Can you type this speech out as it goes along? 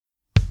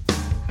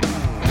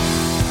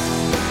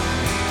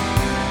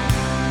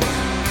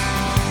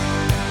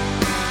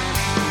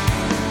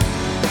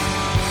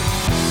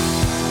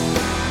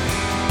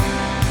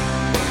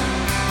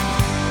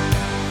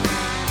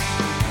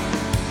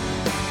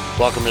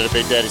Welcome to the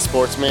Big Daddy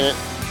Sports Minute,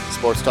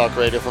 sports talk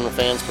radio from the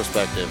fans'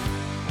 perspective.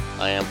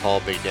 I am Paul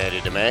Big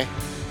Daddy DeMay,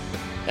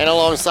 and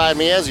alongside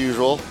me, as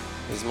usual,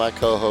 is my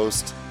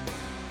co-host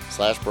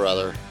 /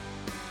 brother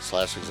 /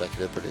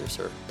 executive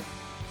producer,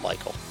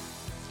 Michael.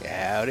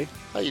 Yeah, howdy.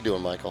 How you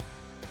doing, Michael?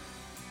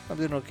 I'm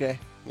doing okay.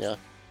 Yeah.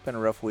 Been a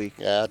rough week.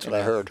 Yeah, that's what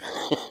I heard.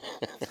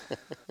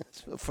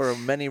 For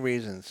many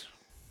reasons.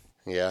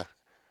 Yeah.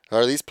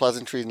 Are these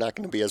pleasantries not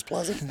going to be as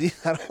pleasant?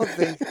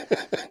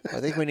 I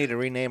think we need to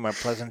rename our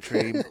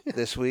pleasantry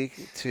this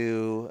week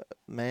to,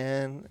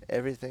 man,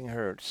 everything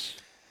hurts.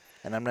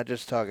 And I'm not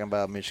just talking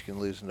about Michigan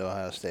losing to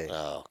Ohio State.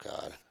 Oh,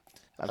 God.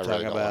 I'm I talking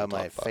really don't wanna about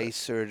my talk about face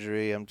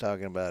surgery. I'm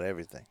talking about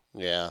everything.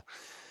 Yeah.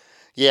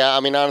 Yeah, I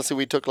mean, honestly,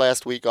 we took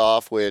last week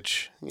off,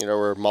 which,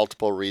 were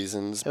multiple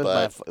reasons. It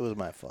was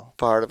my fault.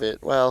 Part of it,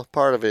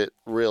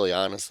 really,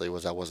 honestly,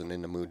 was I wasn't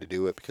in the mood to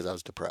do it because I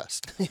was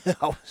depressed.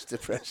 I was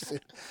depressed.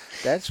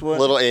 That's what.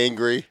 A little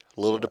angry,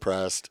 a little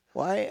depressed.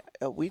 Why?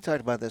 We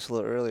talked about this a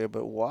little earlier,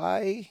 but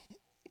why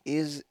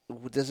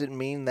does it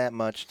mean that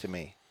much to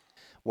me?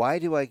 Why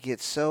do I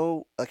get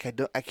so I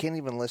can't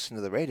even listen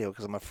to the radio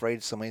because I'm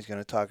afraid somebody's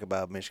going to talk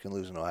about Michigan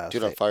losing Ohio State.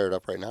 Dude, I'm fired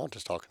up right now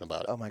just talking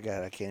about it. Oh my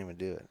God, I can't even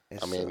do it.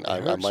 I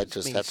might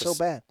just have to. So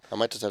bad. I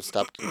might just have to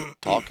stop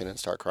talking and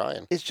start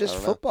crying. It's just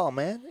football,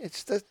 man.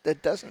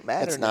 That doesn't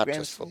matter. It's not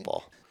just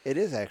football. It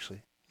is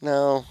actually.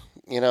 No,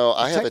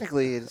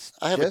 technically it's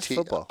just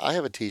football. I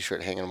have a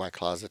T-shirt hanging in my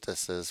closet that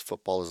says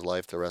 "Football is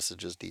life. The rest is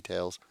just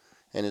details,"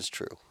 and it's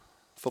true.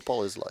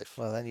 Football is life.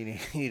 Well, then you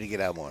need to get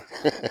out more.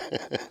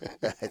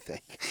 I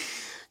think.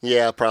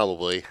 Yeah,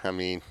 probably. I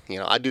mean,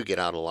 I do get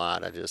out a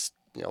lot. I just,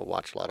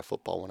 watch a lot of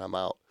football when I'm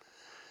out.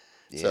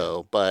 Yeah.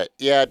 So, but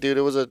yeah, dude,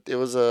 it was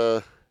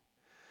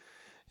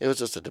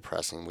just a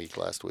depressing week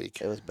last week.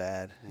 It was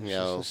bad.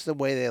 It's the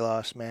way they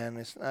lost, man.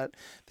 It's not.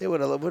 It would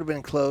have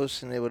been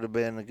close, and it would have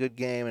been a good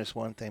game. It's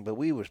one thing, but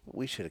we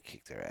should have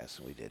kicked their ass,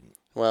 and we didn't.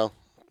 Well,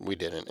 we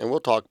didn't, and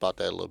we'll talk about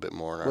that a little bit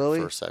more in our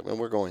first segment.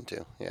 We're going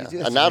to, yeah.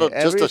 And not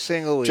every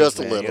single week, just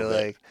man, a little bit.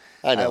 Like,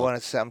 I know.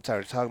 I'm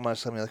tired of talking about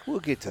something. Like, we'll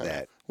get to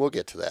that. We'll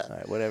get to that. All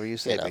right, whatever you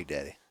say, Big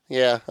Daddy.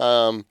 Yeah.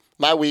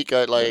 My week,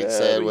 like I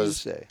said,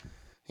 was, I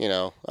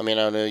know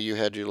you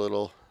had your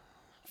little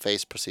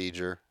face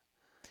procedure.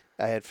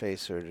 I had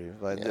face surgery,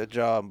 the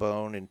jaw and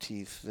bone and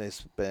teeth.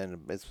 It's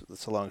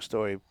a long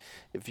story.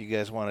 If you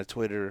guys want to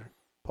Twitter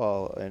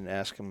Paul and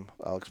ask him,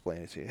 I'll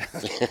explain it to you.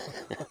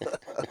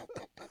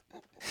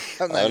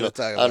 I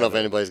don't know if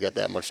anybody's got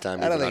that much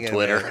time even on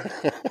Twitter.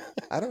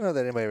 I don't know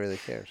that anybody really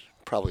cares.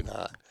 Probably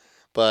not.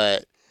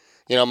 But,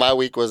 my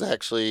week was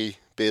actually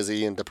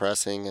busy and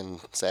depressing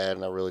and sad,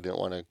 and I really didn't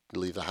want to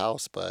leave the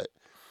house. But,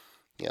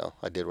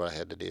 I did what I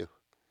had to do.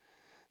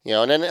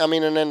 And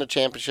then the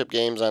championship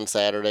games on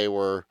Saturday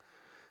were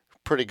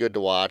pretty good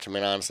to watch. I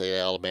mean, honestly, the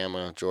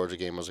Alabama-Georgia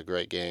game was a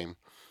great game.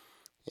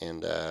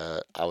 And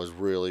I was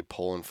really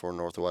pulling for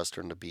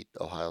Northwestern to beat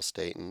Ohio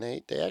State. And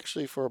they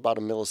actually, for about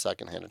a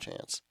millisecond, had a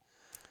chance.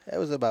 It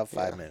was about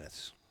 5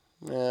 minutes.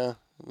 Yeah,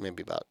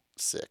 maybe about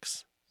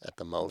 6 at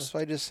the most. That's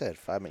what I just said.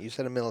 5 minutes. You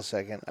said a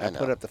millisecond. I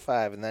put up the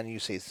 5, and then you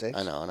say 6.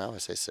 I know, and I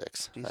always say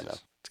 6. Jesus. I know.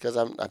 It's because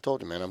I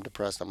told you, man, I'm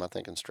depressed. I'm not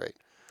thinking straight.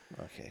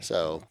 Okay.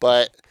 So,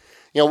 but,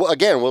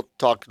 again, we'll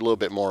talk a little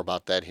bit more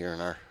about that here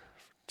in our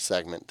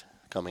segment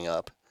coming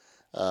up.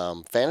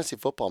 Fantasy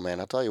football,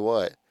 man, I'll tell you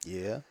what.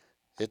 Yeah.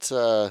 It's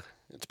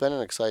been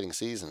an exciting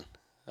season.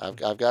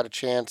 I've got a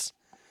chance.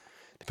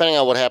 Depending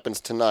on what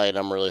happens tonight,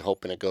 I'm really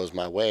hoping it goes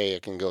my way. I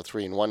can go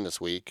 3-1 this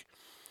week,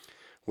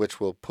 which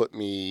will put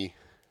me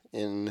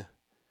in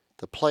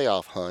the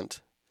playoff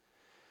hunt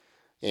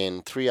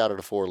in 3 out of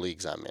the 4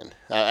 leagues I'm in.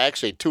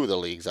 Actually, 2 of the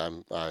leagues I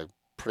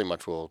pretty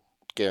much will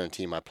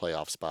guarantee my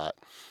playoff spot.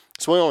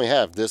 So we only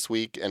have this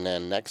week, and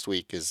then next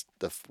week is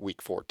the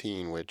week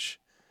 14, which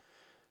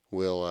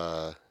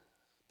will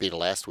be the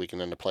last week, and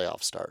then the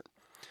playoffs start.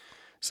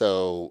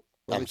 So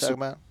what are we talking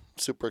about?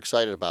 Super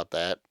excited about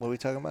that. What are we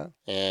talking about?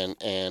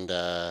 And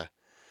a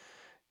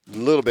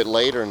little bit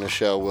later in the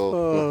show,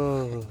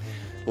 we'll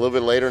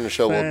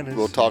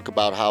talk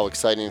about how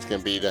exciting it's going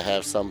to be to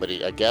have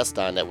a guest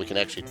on that we can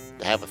actually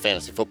have a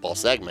fantasy football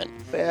segment.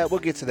 Yeah, we'll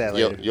get to that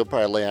later. You'll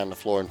probably lay on the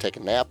floor and take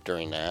a nap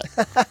during that.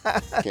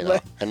 And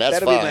that's That'll fine.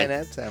 That'll be my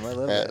nap time. I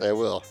love that. I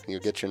will.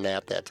 You'll get your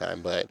nap that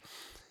time. But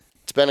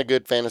it's been a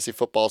good fantasy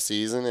football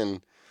season,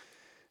 and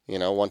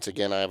once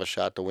again, I have a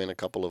shot to win a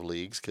couple of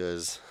leagues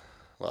because,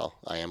 well,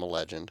 I am a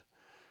legend.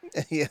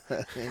 Yeah,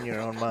 in your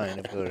own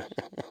mind, of course.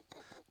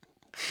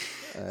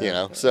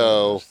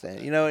 So.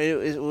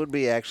 It would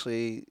be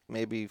actually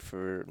maybe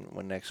for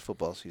when next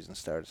football season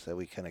starts that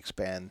we can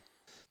expand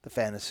the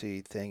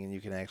fantasy thing and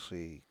you can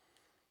actually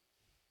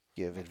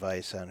give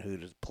advice on who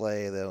to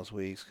play those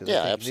weeks. Cause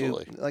yeah,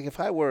 absolutely. If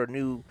I were a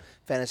new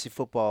fantasy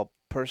football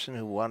person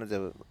who wanted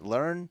to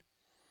learn,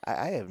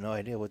 I have no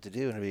idea what to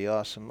do, and it'd be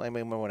awesome. I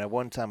mean,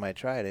 one time I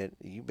tried it,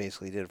 you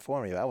basically did it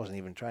for me. I wasn't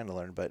even trying to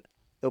learn, but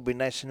it'll be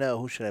nice to know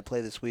who should I play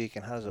this week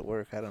and how does it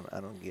work. I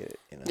don't get it.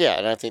 Yeah,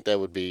 and I think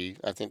that'd be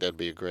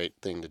a great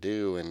thing to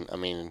do. And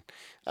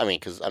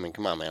because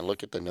come on, man,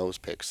 look at the nose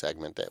pick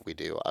segment that we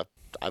do.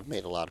 I've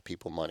made a lot of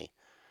people money.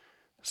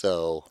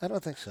 So I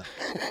don't think so.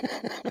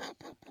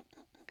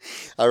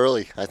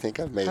 I think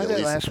I've made How'd at that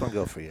least. last one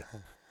go for you?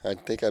 I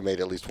think I made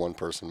at least one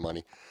person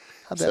money.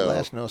 How'd that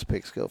last nose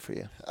picks go for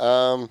you?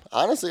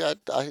 Honestly,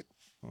 I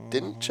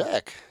didn't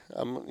check.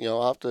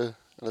 I'll have to.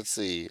 Let's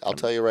see. I'll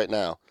tell you right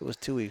now. It was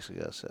 2 weeks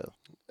ago, so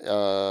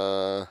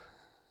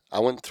I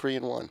went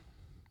 3-1.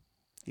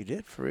 you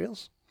did for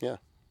reals? Yeah,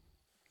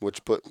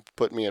 which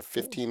put me at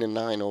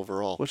 15-9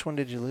 overall. Which one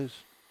did you lose?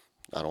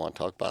 I don't want to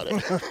talk about it.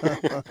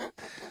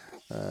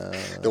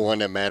 The one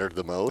that mattered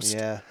the most.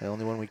 Yeah, the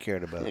only one we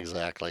cared about.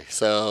 Exactly.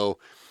 So,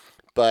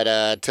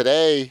 but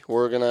today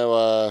we're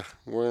gonna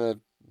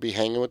be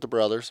hanging with the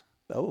brothers.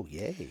 Oh,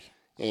 yay!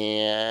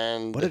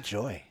 And What a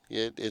joy!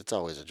 It's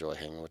always a joy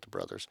hanging with the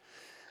brothers.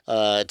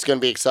 It's going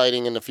to be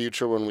exciting in the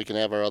future when we can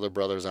have our other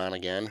brothers on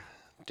again,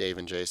 Dave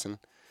and Jason.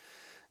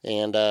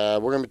 And we're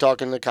going to be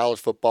talking the college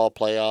football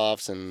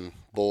playoffs and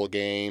bowl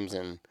games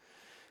and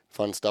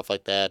fun stuff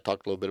like that.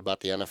 Talk a little bit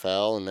about the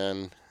NFL,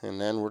 and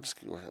then we're just,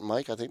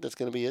 Mike, I think that's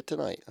going to be it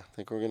tonight. I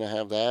think we're going to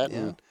have that,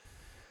 and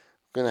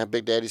we're going to have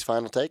Big Daddy's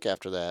final take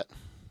after that.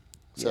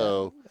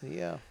 So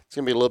yeah. It's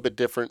going to be a little bit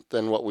different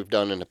than what we've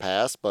done in the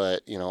past,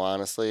 but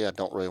honestly, I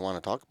don't really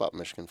want to talk about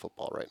Michigan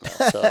football right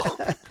now. So,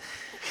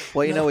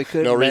 well, we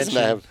could no mention,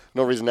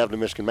 reason to have the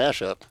Michigan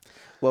mashup.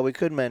 Well, we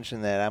could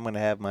mention that I'm going to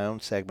have my own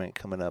segment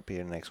coming up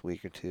here next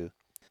week or two.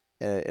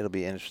 It'll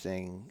be an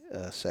interesting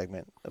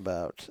segment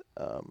about.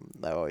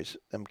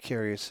 I'm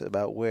curious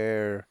about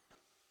where,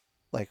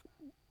 like,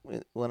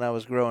 when I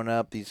was growing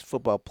up, these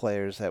football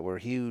players that were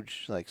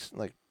huge, like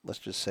let's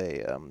just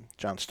say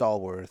John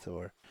Stallworth,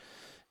 or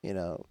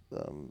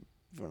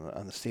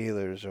on the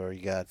Steelers, or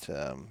you got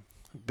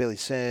Billy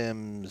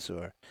Sims,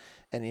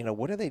 and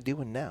what are they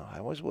doing now? I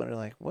always wonder,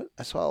 like, what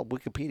I saw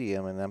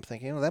Wikipedia and I'm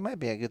thinking, that might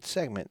be a good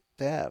segment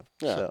to have.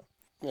 Yeah. So,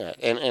 yeah,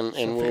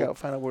 and we'll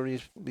find out where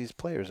these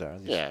players are.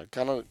 Yeah,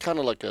 kind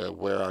of like a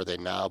where are they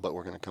now, but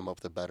we're gonna come up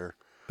with a better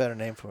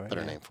name for it.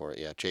 Better name for it.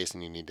 Yeah,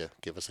 Jason, you need to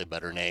give us a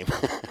better name.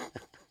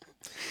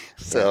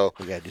 So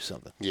we gotta do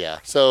something. Yeah.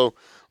 So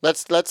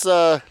let's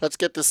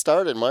get this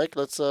started, Mike.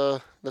 Let's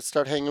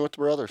start hanging with the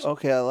brothers.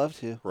 Okay, I'd love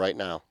to. Right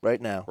now.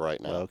 Right now.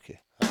 Okay.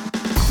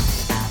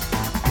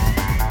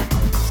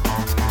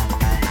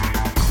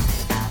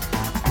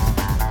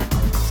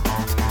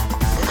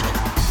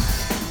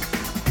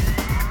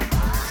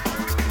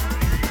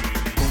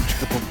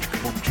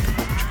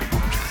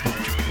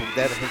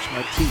 That hurts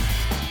my teeth.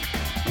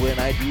 When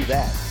I do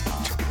that,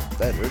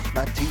 that hurts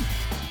my teeth.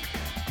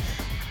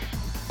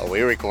 Are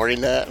we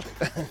recording that?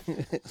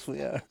 Yes,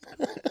 we are.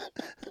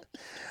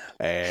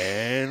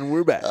 And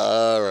we're back.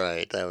 All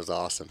right, that was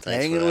awesome.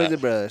 Thanks Hanging for that. with the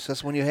brothers.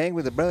 That's when you hang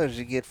with the brothers,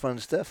 you get fun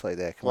stuff like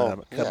that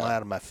come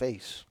out of my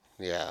face.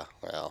 Yeah,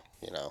 well,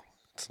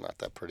 it's not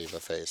that pretty of a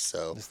face,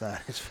 so it's not.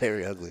 It's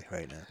very ugly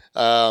right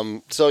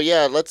now. So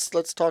yeah, let's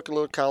talk a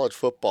little college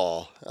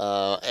football.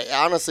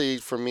 Honestly,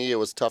 for me, it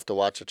was tough to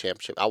watch the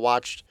championship. I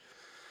watched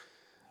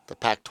the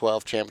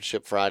Pac-12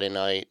 championship Friday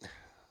night,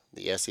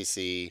 the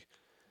SEC,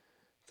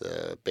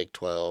 the Big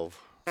 12,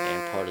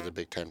 and part of the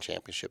Big 10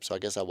 championship. So I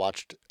guess I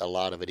watched a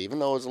lot of it, even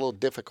though it was a little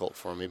difficult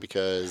for me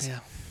because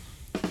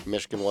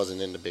Michigan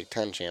wasn't in the Big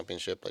 10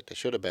 championship like they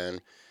should have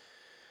been.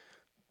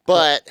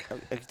 But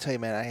I can tell you,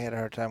 man, I had a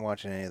hard time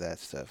watching any of that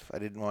stuff. I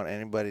didn't want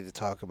anybody to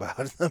talk about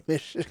the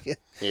Michigan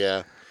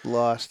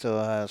loss to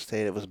Ohio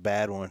State. It was a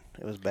bad one.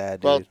 It was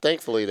bad, dude. Well,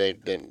 thankfully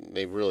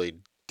they really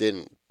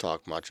didn't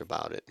talk much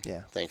about it.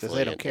 Yeah, thankfully because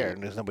they don't care.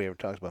 And there's nobody ever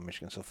talks about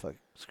Michigan, so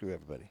screw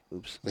everybody.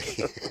 Oops.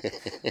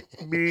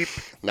 Beep.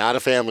 Not a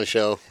family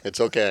show. It's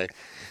okay.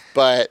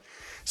 But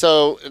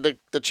so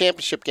the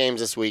championship games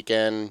this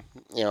weekend,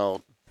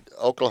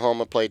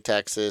 Oklahoma played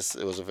Texas.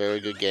 It was a very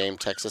good game.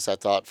 Texas, I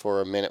thought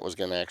for a minute was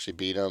going to actually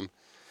beat them.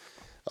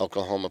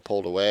 Oklahoma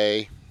pulled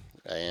away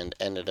and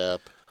ended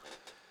up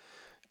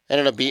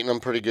beating them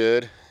pretty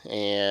good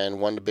and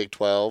won the Big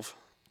 12.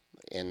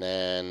 And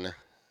then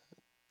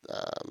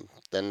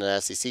the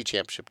SEC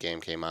championship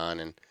game came on,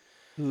 and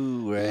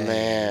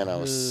man,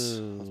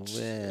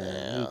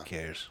 who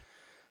cares?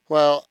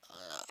 Well,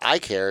 I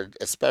cared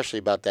especially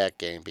about that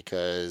game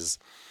because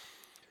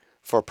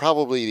for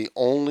probably the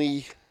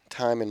only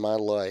time in my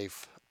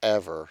life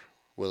ever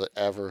will it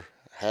ever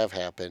have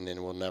happened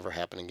and will never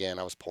happen again,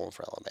 I was pulling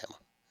for Alabama.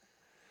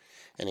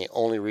 And the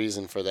only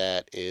reason for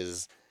that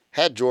is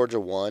had Georgia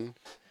won,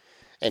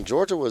 and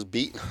Georgia was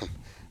beating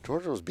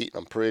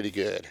them pretty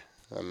good.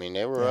 I mean,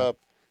 they were up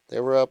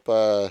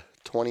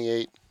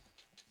 28-14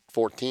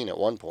 at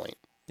one point.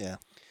 Yeah.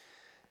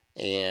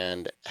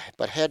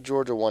 But had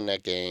Georgia won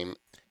that game,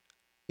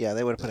 yeah,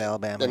 they would have put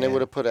Alabama. Then they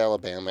would have put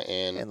Alabama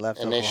in, and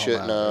left and Oklahoma they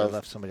shouldn't out, have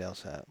left somebody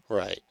else out.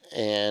 Right,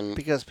 and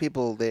because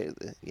people, and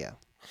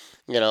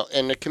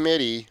the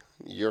committee,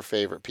 your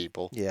favorite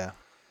people. Yeah.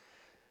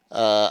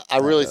 I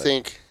really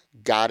think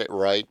got it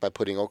right by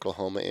putting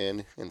Oklahoma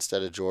in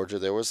instead of Georgia.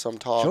 There was some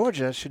talk.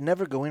 Georgia should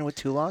never go in with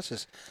 2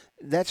 losses.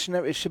 That should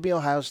never. It should be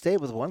Ohio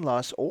State with 1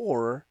 loss,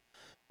 or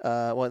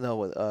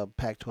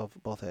Pac-12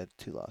 both had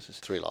 2 losses.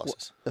 3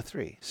 losses.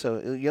 3. So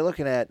you're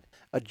looking at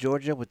a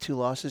Georgia with 2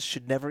 losses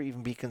should never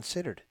even be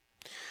considered.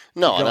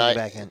 No, and going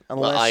back in,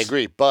 unless I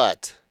agree,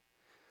 but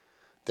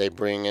they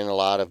bring in a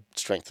lot of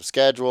strength of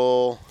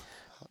schedule.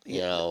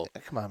 You know,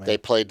 come on, man. they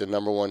played the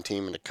number 1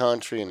 team in the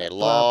country and they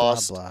blah,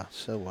 lost. Blah blah.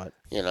 So what?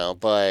 You know,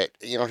 but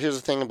here's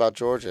the thing about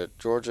Georgia.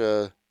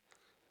 Georgia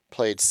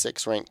played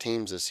 6 ranked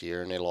teams this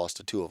year and they lost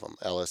to 2 of them,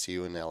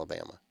 LSU and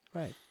Alabama.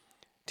 Right.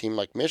 Team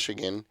like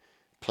Michigan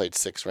played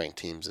 6 ranked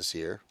teams this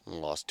year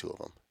and lost 2 of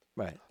them.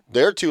 Right.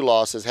 Their 2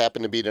 losses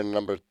happen to be the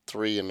number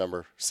 3 and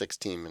number 6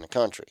 team in the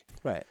country.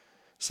 Right.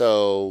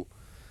 So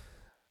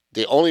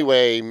the only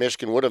way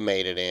Michigan would have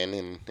made it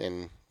in,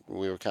 and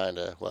we were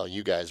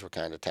you guys were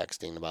kind of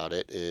texting about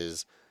it,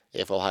 is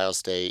if Ohio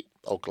State,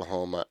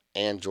 Oklahoma,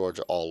 and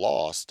Georgia all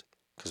lost,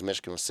 because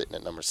Michigan was sitting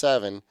at number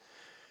 7,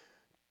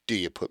 do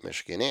you put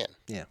Michigan in?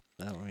 Yeah.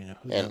 I don't really know.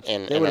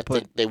 And I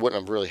think they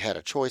wouldn't have really had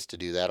a choice to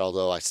do that,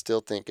 although I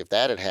still think if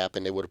that had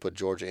happened, they would have put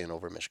Georgia in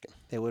over Michigan.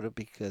 They would have,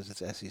 because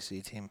it's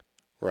SEC team.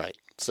 Right.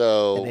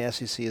 So. And the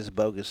SEC is a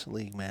bogus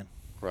league, man.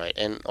 Right.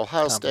 And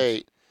Ohio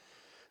State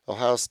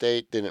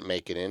didn't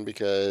make it in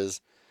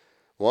because,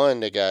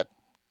 one, they got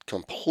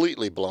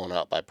completely blown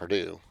out by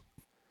Purdue.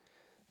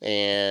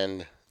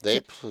 And they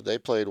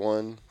played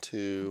 1,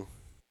 2,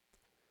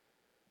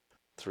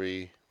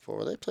 3,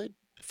 4. They played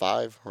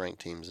 5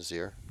 ranked teams this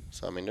year.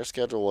 So, I mean, their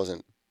schedule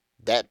wasn't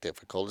that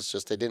difficult. It's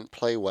just they didn't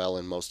play well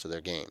in most of their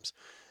games.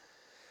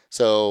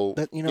 So,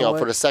 but you know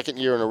for the second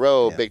year in a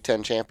row, Big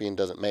Ten champion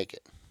doesn't make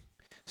it.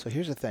 So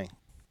here's the thing.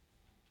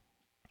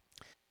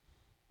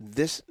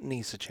 This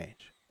needs to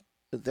change.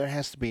 There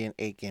has to be an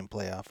 8-game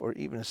playoff or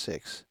even a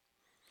 6.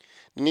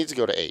 It needs to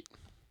go to 8.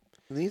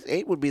 These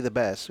 8 would be the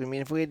best. I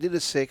mean, if we did a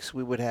 6,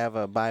 we would have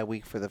a bye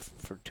week for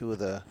 2 of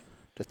the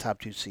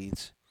top 2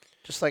 seeds,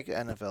 just like the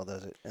NFL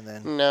does it. And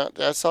then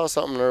I saw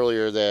something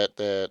earlier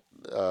that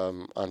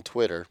on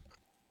Twitter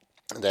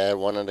that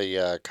one of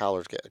the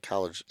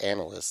college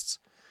analysts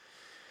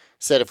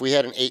said if we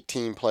had an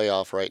 8-team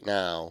playoff right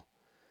now,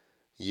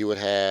 you would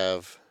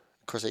have.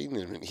 Of course, he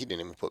didn't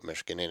even put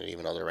Michigan in it,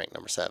 even though they're ranked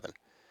number 7.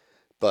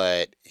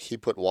 But he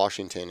put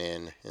Washington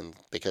in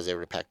because they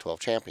were the Pac-12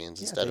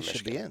 champions instead of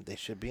Michigan. They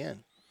should be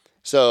in.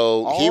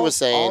 So he was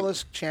saying all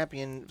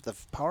the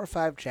Power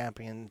 5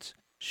 champions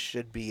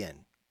should be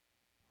in.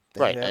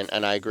 Then right,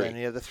 and I agree. Then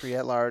you have the 3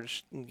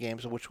 at-large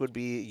games, which would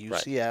be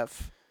UCF.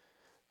 Right.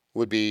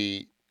 Would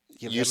be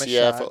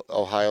UCF,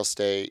 Ohio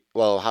State.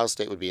 Well, Ohio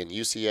State would be in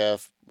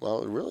UCF.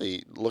 Well,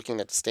 really,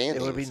 looking at the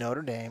standings, it would be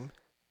Notre Dame.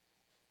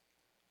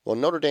 Well,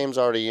 Notre Dame's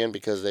already in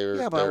because they're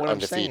undefeated.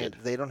 I'm saying,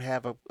 they don't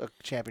have a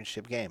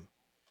championship game.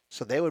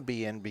 So they would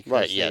be in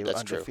because they were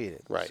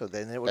undefeated. True. Right. So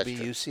then it would be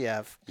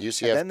UCF.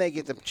 UCF. And then they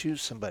get to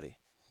choose somebody.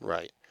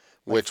 Right.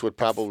 Which would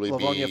probably be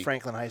Livonia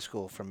Franklin High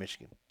School from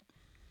Michigan.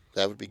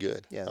 That would be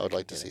good. Yeah, I would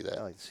like to see that.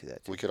 I'd like to see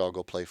that too. We could all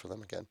go play for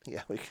them again.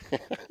 Yeah, we could.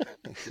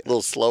 A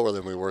little slower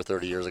than we were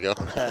 30 years ago.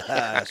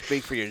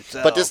 Speak for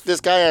yourself. But this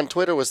guy on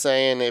Twitter was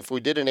saying if we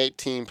did an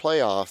 8-team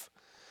playoff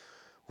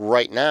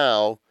right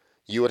now,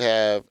 you would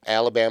have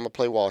Alabama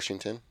play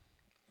Washington,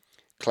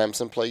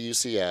 Clemson play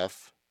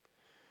UCF,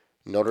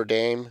 Notre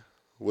Dame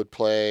would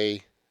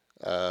play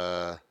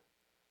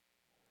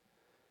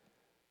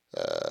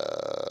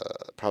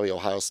probably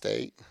Ohio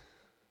State.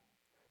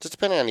 Just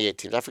depending on the 8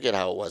 teams. I forget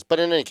how it was. But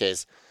in any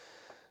case,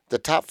 the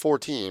top 4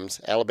 teams,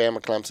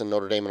 Alabama, Clemson,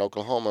 Notre Dame, and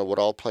Oklahoma, would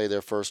all play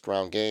their first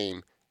round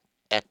game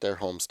at their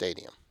home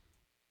stadium.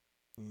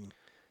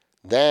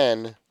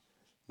 Then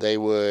they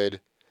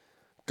would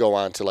go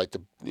on to like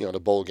the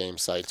bowl game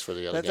sites for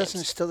the other games. That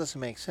still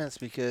doesn't make sense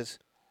because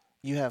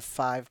you have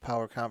 5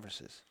 power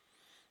conferences.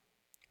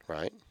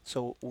 Right.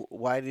 So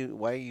why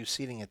are you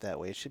seeding it that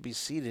way? It should be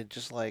seeded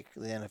just like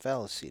the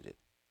NFL is seeded.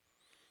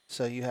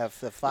 So you have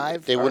the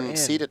 5. They wouldn't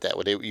seed it that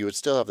way. You would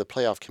still have the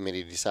playoff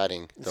committee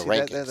deciding the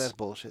rankings. That's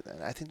bullshit.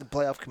 Then I think the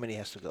playoff committee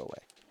has to go away.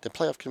 The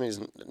playoff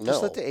committee no.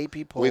 Just let the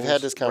AP polls. We've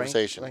had this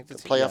conversation. The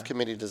playoff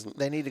committee doesn't.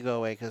 They need to go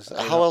away because.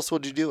 How else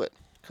would you do it?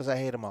 Because I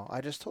hate them all.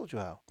 I just told you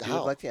how.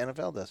 How? Like the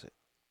NFL does it.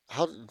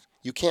 How?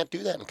 You can't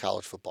do that in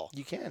college football.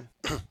 You can.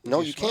 No,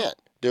 you can't.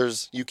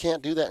 You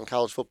can't do that in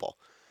college football.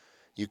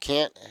 You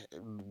can't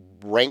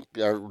rank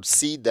or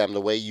seed them the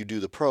way you do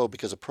the pro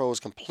because a pro is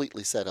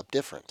completely set up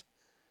different.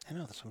 I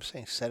know, that's what I'm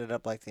saying. Set it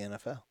up like the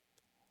NFL.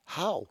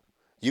 How?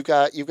 You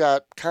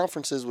got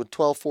conferences with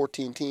 12,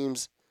 14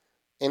 teams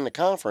in the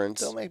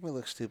conference. Don't make me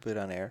look stupid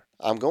on air.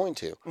 I'm going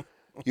to.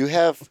 You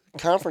have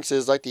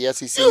conferences like the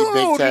SEC,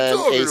 Big Ten,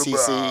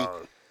 ACC.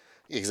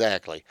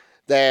 Exactly.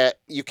 That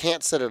you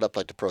can't set it up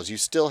like the pros. You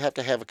still have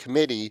to have a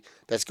committee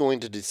that's going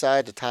to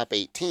decide the top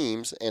 8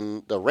 teams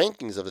and the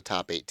rankings of the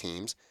top 8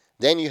 teams.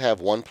 Then you have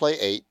 1 play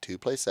 8, 2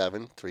 play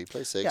 7, 3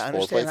 play 6, 4 play 5. Yeah, I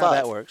understand how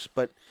that works,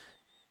 but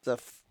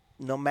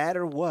no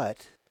matter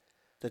what,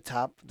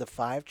 the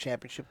 5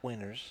 championship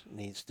winners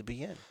needs to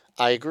be in.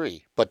 I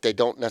agree, but they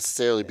don't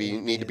necessarily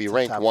need to be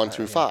ranked 1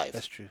 through 5.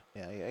 That's true.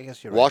 Yeah, I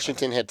guess you're right.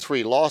 Washington had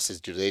 3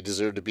 losses. Do they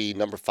deserve to be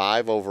number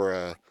 5 over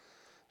a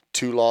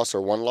 2-loss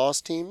or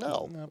 1-loss team?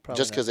 No, No, probably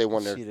just because not. they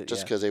won Seeded, just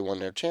yeah. because they won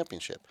their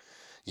championship.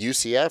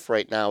 UCF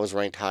right now is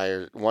ranked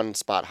higher, 1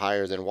 spot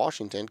higher than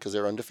Washington because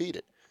they're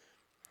undefeated.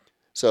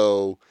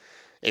 So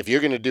if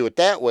you're going to do it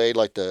that way,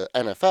 like the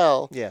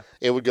NFL, Yeah,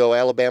 it would go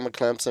Alabama,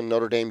 Clemson,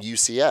 Notre Dame,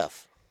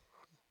 UCF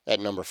at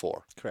number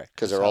 4 correct.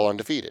 because That's they're all how-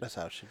 undefeated. That's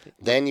how it should be.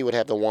 Then you would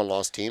have the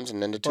 1-loss teams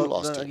and then the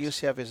 2-loss the teams.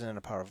 UCF isn't in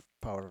a Power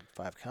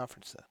 5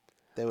 conference though.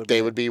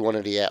 They would be one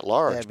of the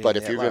at-large. They'd be But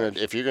in the at-large.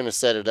 if you're gonna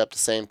set it up the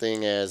same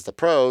thing as the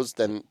pros,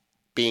 then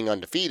being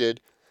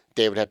undefeated,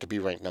 they would have to be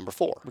ranked number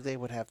 4. They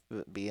would have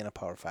to be in a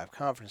Power 5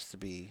 conference to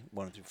be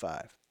 1 through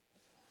 5.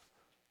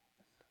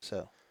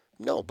 So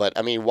No, but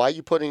I mean, why are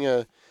you putting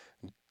a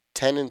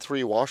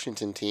 10-3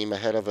 Washington team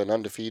ahead of an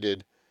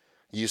undefeated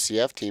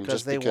UCF team because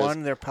just they because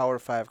won their Power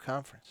 5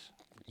 conference.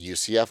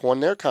 UCF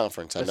won their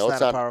conference? I It's know not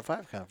it's a not. Power 5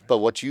 conference. But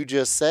what you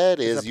just said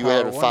It's is a you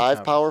had Power 1 5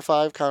 conference. Power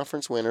 5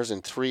 conference winners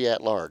and 3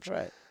 at-large.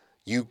 Right.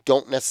 You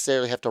don't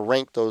necessarily have to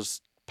rank those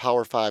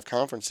Power 5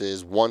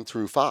 conferences 1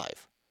 through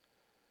 5.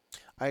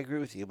 I agree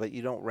with you, but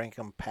you don't rank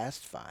them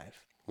past 5.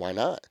 Why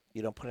not?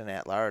 You don't put an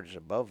at-large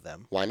above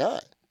them. Why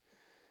not?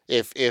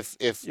 If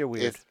You're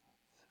weird.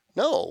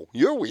 No,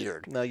 you're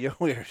weird. No, you're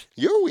weird.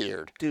 You're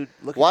weird. Dude,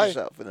 look Why? at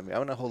yourself in the mirror.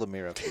 I'm going to hold a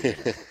mirror up to you.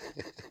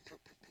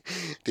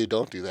 Dude,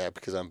 don't do that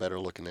because I'm better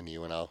looking than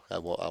you, and I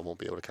won't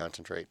be able to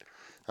concentrate.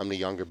 I'm the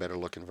younger, better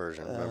looking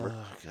version. Remember?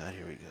 Oh, God,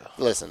 here we go.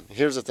 Listen,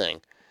 here's the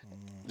thing.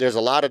 There's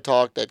a lot of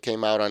talk that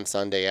came out on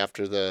Sunday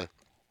after the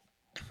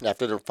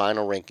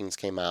final rankings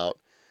came out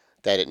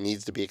that it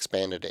needs to be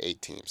expanded to 8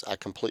 teams. I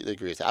completely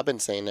agree with you. I've been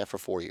saying that for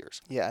 4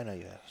 years. Yeah, I know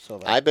you have. So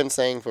have I've been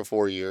saying for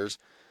 4 years,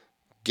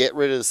 get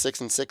rid of the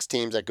 6-6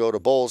 teams that go to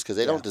bowls because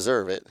they don't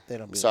deserve it. They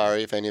don't.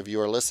 Sorry if any of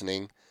you are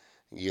listening.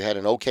 You had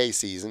an okay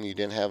season. You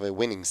didn't have a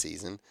winning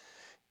season.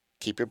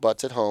 Keep your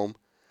butts at home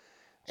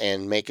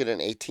and make it an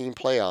 18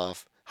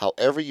 playoff,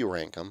 however you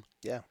rank them.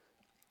 Yeah.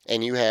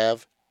 And you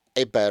have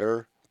a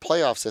better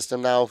playoff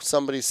system. Now,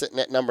 somebody sitting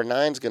at number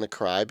 9 is going to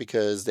cry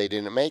because they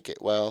didn't make it.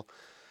 Well,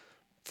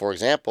 for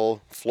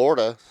example,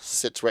 Florida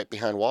sits right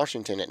behind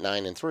Washington at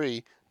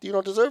 9-3. You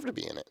don't deserve to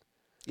be in it.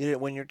 You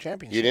didn't win your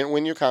championship. You didn't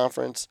win your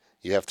conference.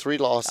 You have 3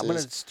 losses. I'm going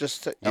to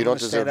just You don't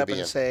deserve stand to up be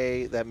and in.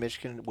 say that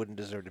Michigan wouldn't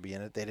deserve to be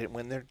in it. They didn't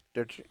win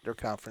their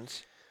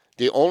conference.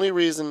 The only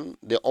reason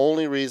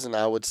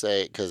I would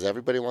say, because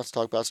everybody wants to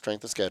talk about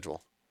strength of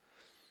schedule,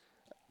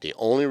 the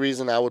only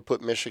reason I would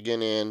put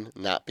Michigan in,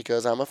 not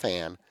because I'm a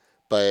fan,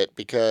 but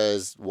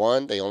because,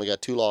 one, they only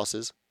got 2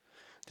 losses.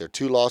 Their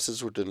 2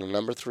 losses were to the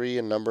number 3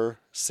 and number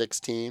 6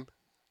 team.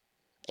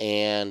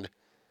 And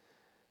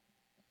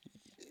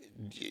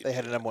They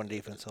had a number 1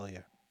 defense all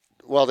year.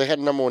 well, they had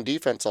number 1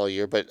 defense all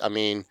year, but I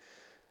mean,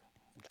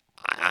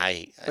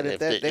 But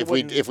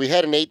if we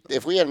had an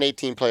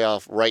 18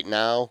 playoff right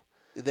now,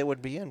 they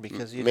would be in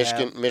because you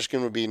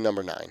Michigan would be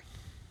number 9.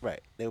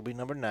 Right. They would be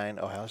number 9.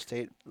 Ohio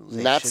State.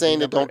 Not saying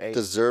they don't 8.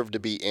 deserve to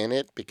be in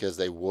it because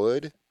they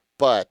would,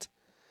 but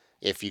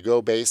if you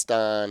go based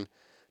on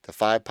the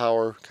 5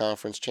 power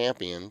conference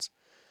champions,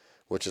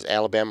 which is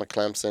Alabama,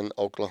 Clemson,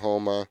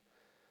 Oklahoma,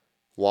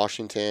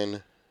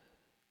 Washington,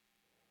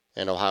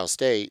 and Ohio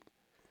State,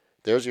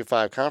 there's your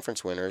 5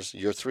 conference winners.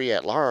 Your 3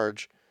 at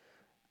large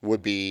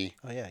would be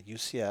Oh yeah,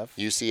 UCF,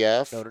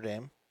 UCF,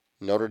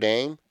 Notre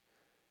Dame.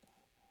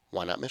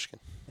 Why not Michigan?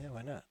 Yeah,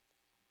 why not?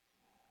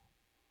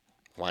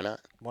 Why not?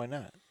 Why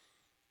not?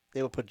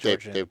 They would put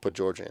Georgia They in. would put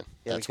Georgia in.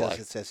 Yeah, That's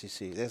because why. it's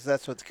SEC.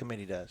 That's what the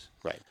committee does.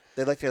 Right.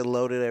 They like to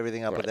load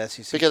everything up Right. with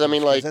SEC. Because I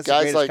mean, teams, like that's the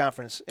guys greatest like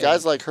conference in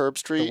guys like Herb the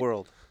Street,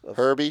 world.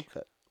 Herbie.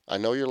 I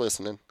know you're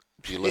listening.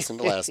 You listened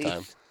to last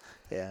time.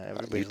 Yeah, You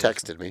everybody's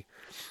texted me.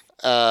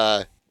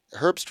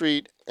 Herb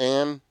Street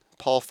and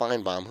Paul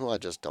Feinbaum, who I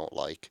just don't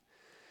like.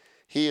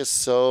 He is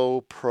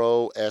so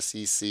pro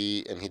SEC,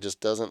 and he just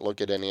doesn't look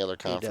at any other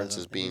listening. conference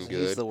as being He's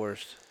good. the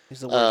worst.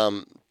 He's the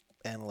worst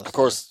analyst. Of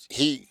course,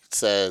 he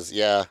says,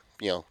 yeah,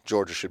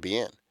 Georgia should be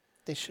in.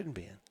 They shouldn't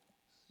be in.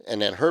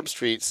 And then Herb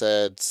Street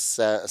said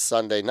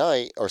Sunday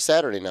night or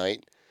Saturday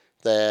night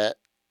that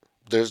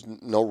there's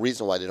no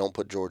reason why they don't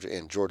put Georgia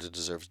in. Georgia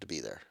deserves to be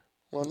there.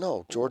 Well,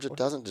 no, Georgia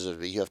doesn't deserve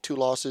to be. You have 2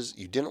 losses.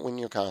 You didn't win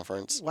your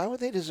conference. Why would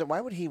they deserve?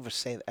 Why would he ever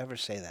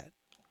say that?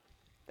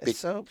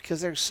 It's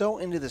because they're so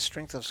into the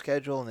strength of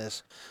schedule and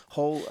this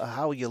whole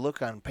how you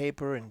look on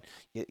paper, and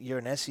you're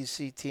an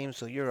SEC team,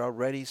 so you're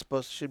already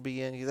should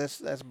be in.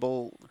 That's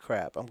bull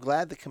crap. I'm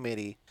glad the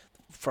committee,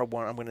 for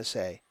one, I'm going to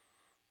say,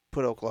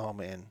 put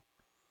Oklahoma in.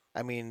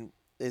 I mean,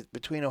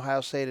 between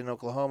Ohio State and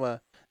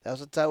Oklahoma, that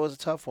was a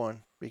tough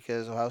one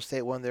because Ohio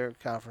State won their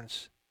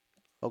conference.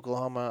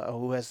 Oklahoma,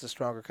 who has the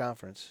stronger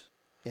conference,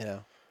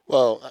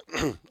 Well,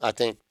 I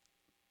think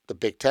the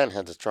Big Ten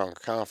had the stronger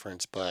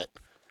conference, but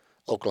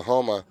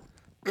Oklahoma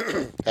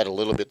had a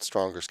little bit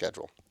stronger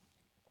schedule.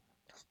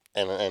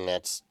 And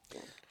that's...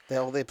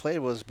 All they played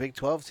was Big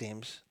 12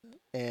 teams,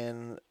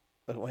 and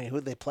who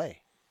did they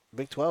play?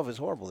 Big 12 is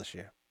horrible this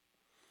year.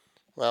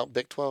 Well,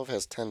 Big 12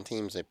 has 10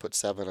 teams. They put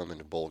 7 of them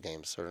into bowl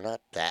games, so they're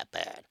not that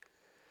bad.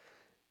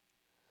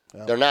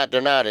 Well, They're not.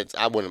 They're not. It's.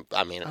 I wouldn't.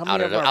 I mean, How out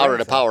many of of them the, are out of the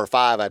ranked, though? Power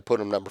 5, I'd put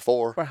them number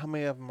 4. Well, how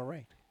many of them are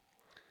ranked?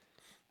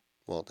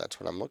 Well, that's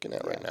what I'm looking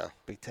at right now.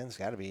 Big Ten's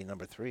got to be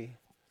number 3.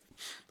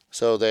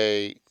 So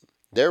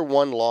their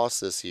one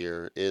loss this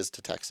year is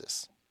to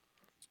Texas,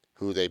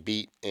 who they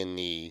beat in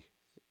the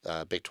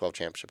Big 12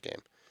 championship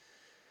game.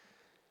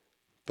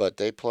 But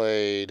they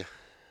played.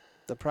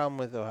 The problem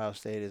with Ohio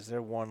State is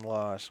their one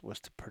loss was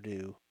to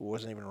Purdue, who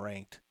wasn't even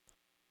ranked,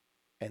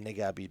 and they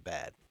got beat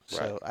bad.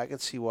 So I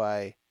could see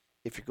why,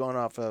 if you're going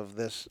off of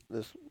this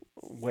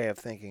way of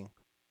thinking,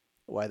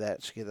 why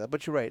that should get that.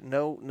 But you're right.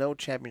 No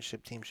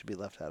championship team should be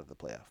left out of the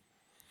playoff.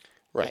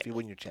 Right. If you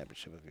win your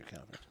championship of your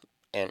conference.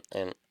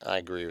 And I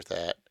agree with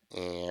that.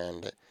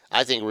 And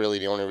I think really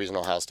the only reason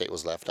Ohio State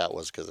was left out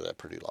was because of that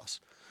Purdue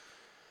loss.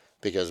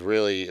 Because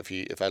really,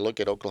 if I look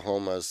at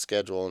Oklahoma's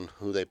schedule and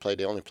who they played,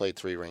 they only played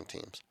 3 ranked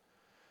teams.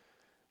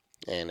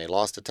 And they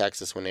lost to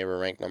Texas when they were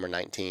ranked number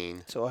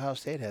 19. So Ohio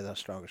State has a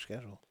stronger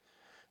schedule.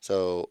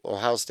 So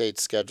Ohio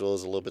State's schedule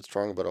is a little bit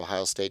stronger, but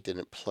Ohio State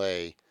didn't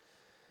play.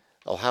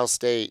 Ohio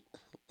State,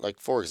 like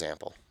for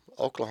example,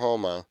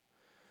 Oklahoma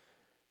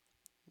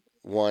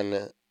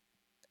won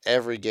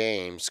every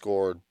game,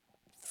 scored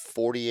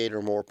 48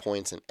 or more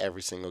points in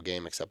every single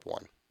game except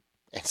one.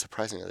 And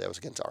surprisingly, that was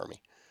against Army,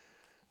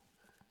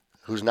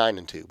 who's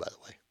 9-2, by the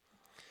way.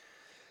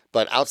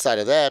 But outside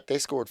of that, they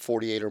scored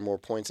 48 or more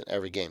points in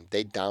every game.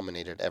 They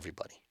dominated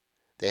everybody.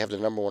 They have the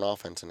number 1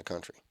 offense in the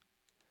country.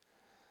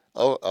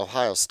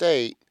 Ohio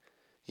State,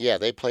 yeah,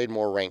 they played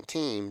more ranked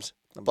teams,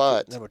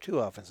 but number 2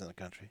 offense in the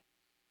country.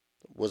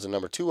 Was the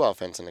number 2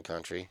 offense in the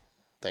country.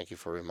 Thank you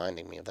for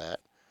reminding me of that.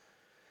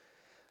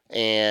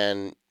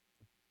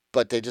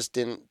 But they just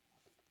didn't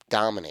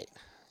dominate.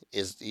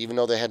 Even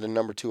though they had the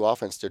number 2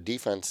 offense, their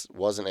defense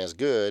wasn't as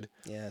good.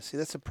 Yeah, see,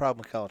 that's the problem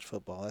with college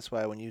football. That's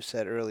why when you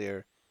said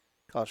earlier,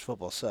 college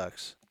football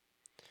sucks.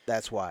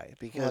 That's why.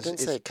 Because Well, I didn't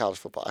say college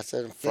football. I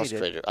said I'm Yeah, you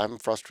frustrated. did. I'm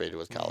frustrated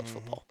with college Mhm.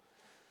 football.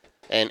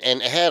 And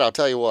ahead, I'll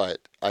tell you what.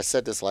 I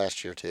said this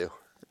last year too.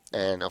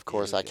 And of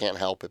course, you I did. can't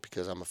help it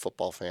because I'm a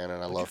football fan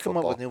and I Would love you come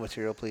football. up with new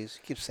material, please?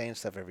 You keep saying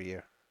stuff every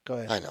year. Go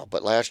ahead. I know,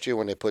 but last year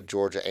when they put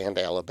Georgia and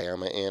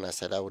Alabama in, I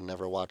said I would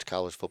never watch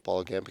college football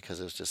again because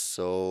it was just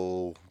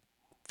so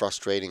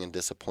frustrating and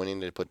disappointing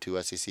to put 2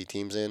 SEC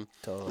teams in.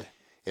 Totally.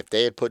 If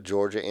they had put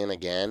Georgia in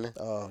again,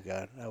 Oh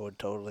God, I would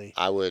totally.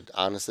 I would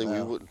honestly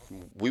No.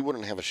 we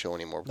wouldn't have a show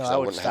anymore because I I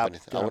would wouldn't have stop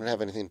anything. I doing- wouldn't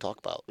have anything to talk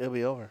about. It'll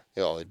be over.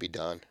 It'd be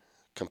done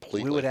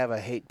completely. We would have a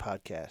hate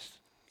podcast.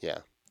 Yeah.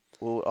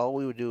 Well, all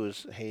we would do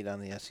is hate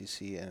on the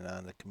SEC and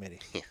on the committee.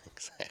 Yeah,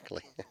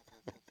 exactly.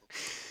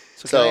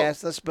 So, So- can I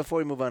ask? Let's before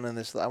we move on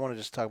this. I want to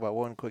just talk about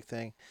one quick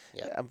thing.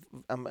 Yeah.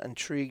 I'm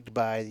intrigued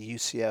by the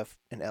UCF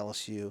and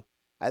LSU.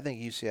 I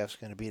think UCF's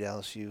going to beat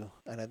LSU,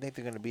 and I think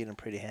they're going to beat them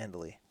pretty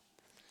handily.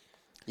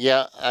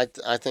 Yeah,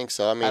 I think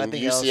so. I mean,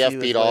 think UCF LSU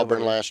is beat way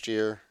Auburn over. last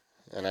year,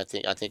 and I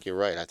think you're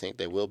right. I think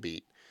they will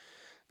beat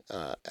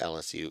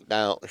LSU.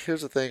 Now,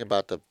 here's the thing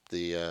about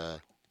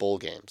the bowl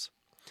games.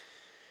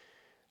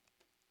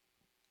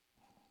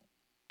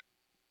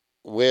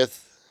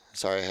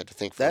 Sorry, I had to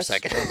think for That's a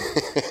second.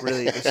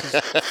 really, this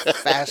is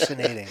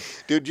fascinating.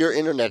 Dude, your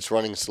internet's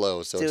running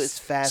slow, so Dude, it's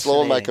it's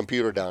slowing my fascinating.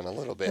 computer down a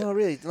little bit. No,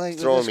 really, like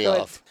Throwing just me go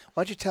ahead. off.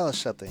 Why don't you tell us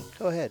something?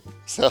 Go ahead.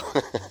 So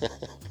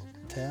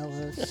Tell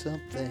us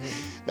something.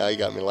 now you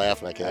got me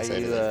laughing. I Are can't say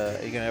you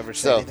anything. are you gonna ever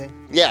say So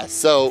anything? yeah,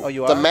 so Oh,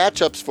 you the are?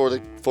 matchups for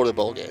the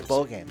bowl games.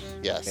 Bowl games.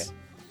 Yes. Okay.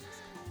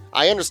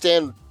 I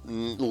understand a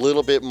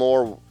little bit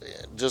more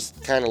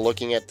just kind of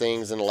looking at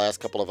things in the last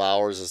couple of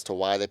hours as to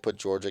why they put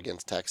Georgia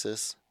against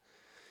Texas.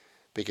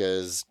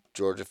 Because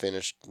Georgia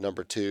finished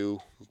number 2,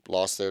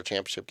 lost their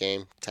championship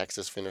game.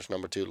 Texas finished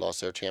number 2,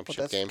 lost their Well,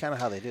 championship that's game. kind of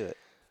how they do it.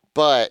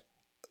 But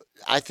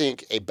I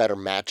think a better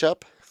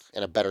matchup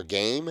and a better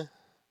game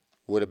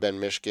would have been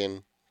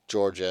Michigan,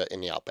 Georgia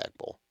in the Outback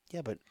Bowl.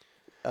 Yeah, but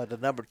the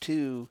number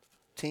 2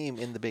 team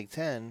in the Big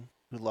Ten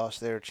who lost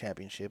their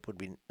championship would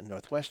be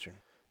Northwestern.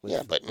 With,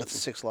 Yeah, but with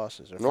 6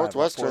 losses or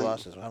Northwestern- 4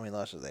 losses. How many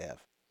losses do they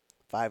have?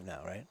 5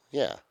 now, right?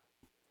 Yeah.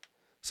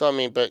 So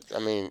But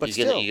you're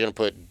still. gonna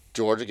put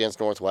Georgia against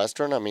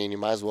Northwestern. I mean, you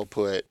might as well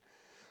put,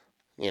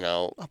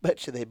 I'll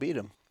bet you they beat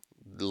them.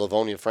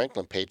 Livonia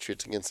Franklin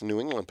Patriots against the New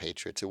England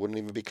Patriots. It wouldn't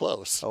even be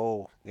close.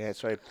 Oh, yeah,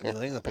 that's right. New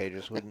England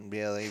Patriots wouldn't be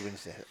able to even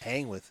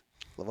hang with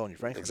Livonia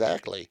Franklin.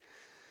 Exactly.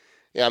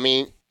 Yeah, I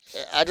mean,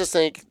 I just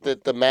think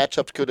that the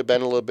matchups could have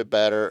been a little bit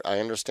better. I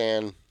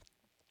understand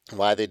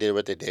why they did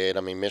what they did.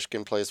 I mean,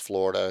 Michigan plays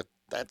Florida.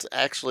 That's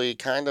actually I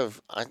kind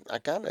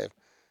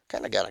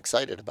of got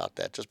excited about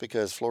that just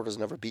because Florida's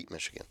never beat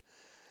Michigan.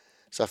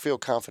 So I feel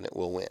confident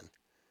we'll win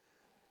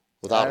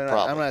without a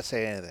problem. I'm not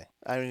saying anything.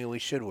 I mean, we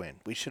should win.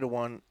 We should have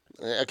won.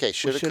 Okay,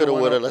 shoulda, shoulda coulda,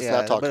 won woulda. it. Let's Yeah,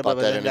 not talk about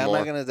that anymore.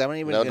 I'm not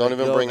even No, gonna don't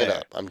even go bring it there.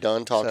 up. I'm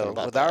done talking So,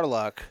 about with that. our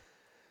luck,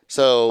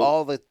 So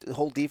all the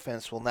whole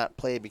defense will not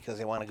play because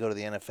they want to go to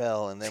the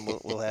NFL, and then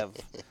we'll have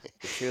the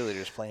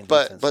cheerleaders playing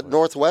defense. But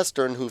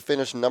Northwestern, who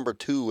finished number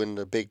 2 in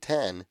the Big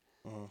Ten,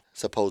 Mhm.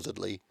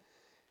 supposedly,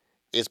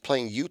 is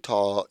playing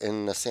Utah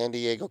in the San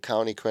Diego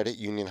County Credit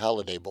Union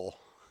Holiday Bowl.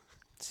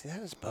 See,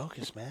 that is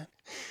bogus, man.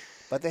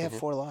 But they have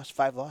Mhm.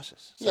 5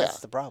 losses. So Yeah, that's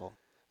the problem.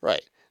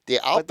 right. The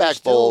But they're Outback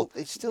still, Bowl,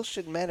 it still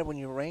shouldn't matter when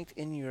you're ranked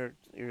in your.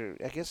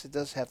 I guess it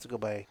does have to go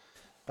by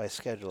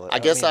schedule. I I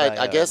guess mean by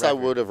I record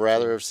would have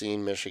rather too. have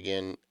seen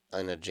Michigan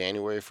in a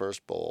January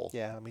 1st bowl.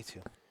 Yeah, me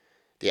too.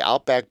 The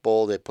Outback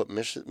Bowl, they put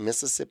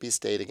Mississippi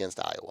State against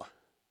Iowa.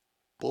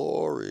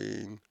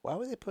 Boring. Why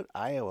would they put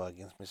Iowa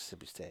against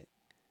Mississippi State?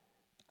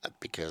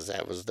 Because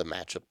that was the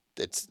matchup.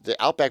 It's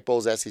the Outback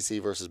Bowl's SEC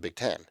versus Big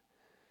Ten.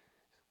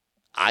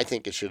 I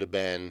think it should have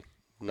been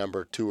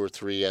number 2 or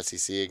 3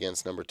 SEC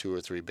against number 2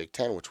 or 3 Big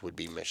Ten, which would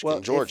be Michigan, Well,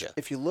 Georgia.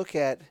 if you look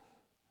at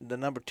the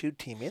number 2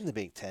 team in the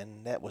Big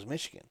Ten, that was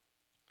Michigan,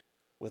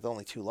 with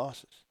only 2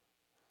 losses.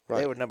 Right.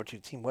 They were number 2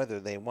 team, whether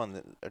they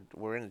won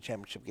were in the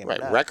championship game Right.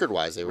 or not.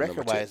 Record-wise, they were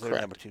number 2. Record-wise, they were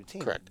Correct. number 2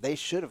 team. Correct. They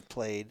should have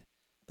played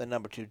the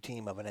number 2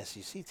 team of an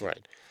SEC team.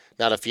 Right.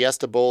 Now, the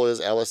Fiesta Bowl is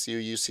LSU,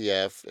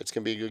 UCF. It's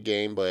going to be a good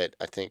game, but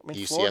I think I mean,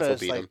 UCF Florida will is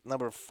beat like them.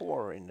 number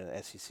 4 in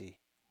the SEC.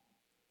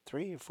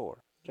 3 or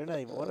 4? They're not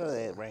even. What are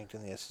they ranked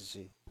in the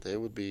SEC? They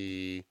would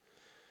be.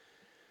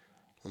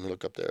 Let me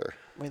look up there.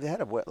 I mean, they had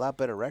a lot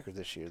better record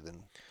this year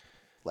than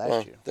last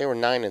Well, year. they were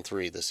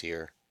 9-3 this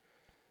year,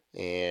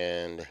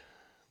 and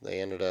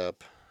they ended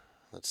up.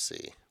 Let's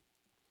see.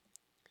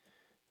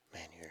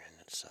 Man, your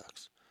internet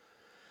sucks.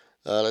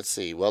 Let's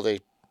see. Well,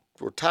 they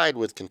were tied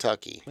with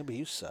Kentucky. Maybe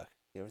you suck.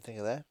 You ever think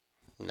of that?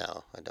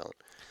 No, I don't.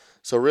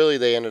 So really,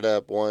 they ended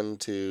up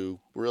 1-2,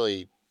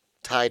 really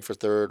tied for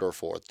 3rd or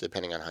 4th,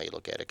 depending on how you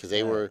look at it, because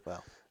they were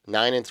Well,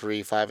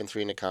 9-3,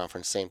 5-3 in the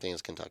conference, same thing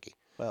as Kentucky.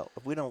 well,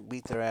 if we don't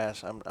beat their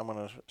ass, I'm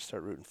gonna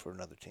start rooting for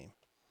another team.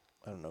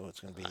 I don't know who it's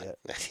gonna be yet.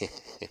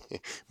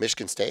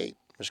 Michigan State.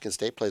 Michigan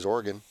State plays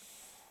Oregon.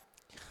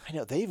 I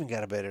know they even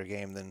got a better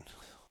game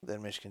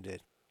than Michigan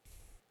did.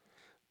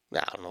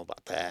 I don't know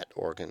about that.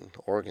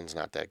 Oregon's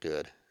not that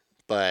good.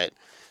 But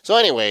so,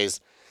 anyways,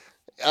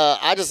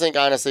 I just think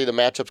honestly the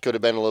matchups could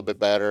have been a little bit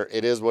better.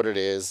 It is what it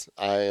is.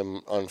 I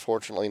am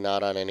unfortunately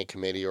not on any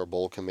committee or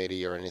bowl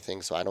committee or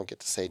anything, so I don't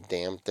get to say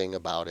damn thing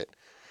about it,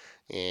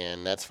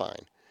 and that's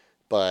fine.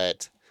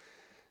 But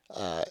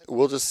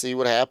we'll just see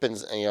what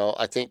happens. And,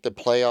 I think the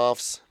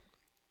playoffs,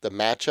 the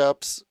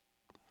matchups,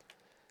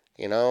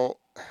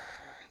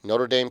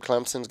 Notre Dame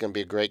Clemson's going to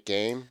be a great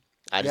game.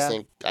 I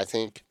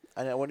think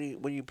I know. What do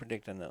you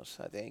predict on those?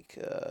 I think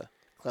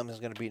Clemson's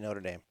gonna beat Notre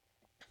Dame.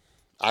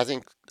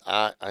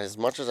 as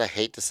much as I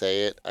hate to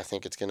say it, I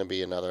think it's going to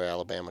be another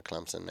Alabama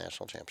Clemson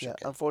national Yeah, championship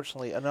game.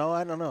 unfortunately, no,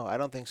 I don't know. I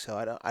don't think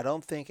so. I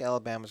don't think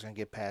Alabama's gonna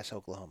get past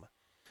Oklahoma.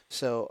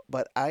 So,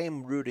 but I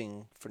am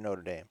rooting for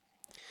Notre Dame.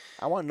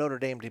 I want Notre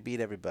Dame to beat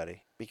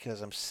everybody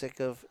because I'm sick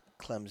of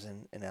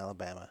Clemson and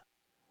Alabama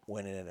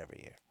winning it every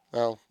year.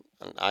 Well,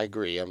 I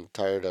agree. I'm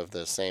tired of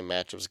the same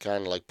matchups.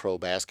 Kind of like pro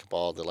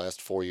basketball. The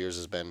last 4 years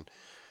has been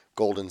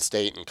Golden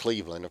State and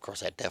Cleveland. Of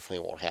course, that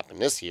definitely won't happen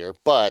this year.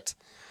 But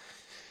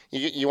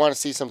you want to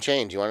see some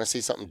change. You want to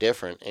see something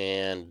different.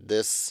 And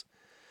this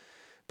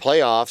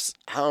playoffs,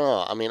 I don't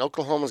know. I mean,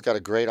 Oklahoma's got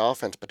a great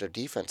offense, but their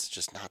defense is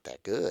just not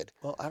that good.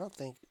 Well, I don't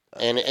think.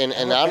 And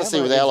Alabama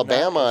honestly, with is not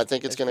Alabama, I as-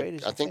 think it's as gonna. great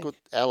as I you think with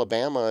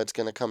Alabama, it's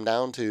gonna come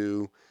down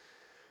to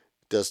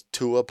does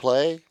Tua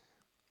play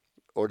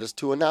or does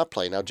Tua not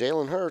play? Now,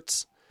 Jalen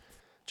Hurts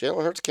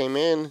came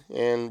in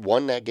and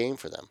won that game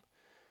for them.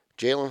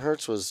 Jalen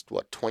Hurts was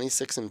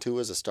 26-2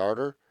 as a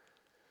starter,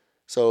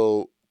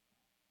 so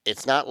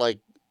it's not like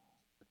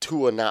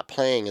Tua not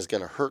playing is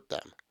gonna hurt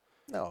them.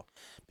 No,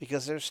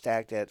 because they're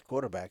stacked at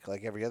quarterback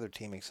like every other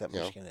team except You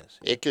know, Michigan is.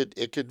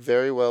 It could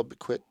very well be,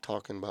 quit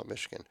talking about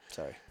Michigan.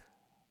 Sorry.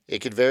 It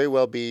could very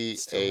well be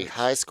Still a hurts.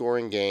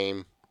 high-scoring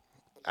game.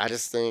 I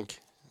just think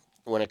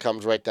when it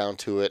comes right down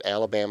to it,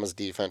 Alabama's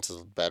defense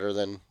is better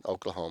than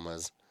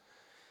Oklahoma's,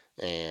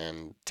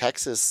 and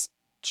Texas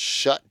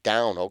shut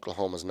down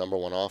Oklahoma's number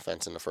 1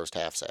 offense in the first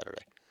half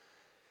Saturday.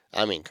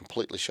 I mean,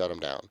 completely shut them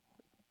down.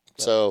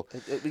 But So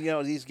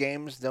these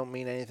games don't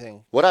mean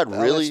anything. what I'd All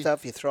that really,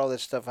 stuff, you throw all that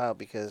stuff out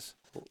because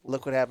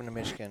look what happened to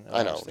Michigan.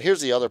 I know. honestly.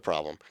 Here's the other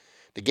problem: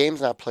 the game's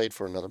not played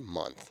for another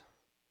month.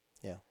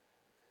 Yeah.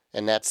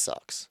 And that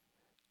sucks.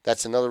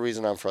 That's another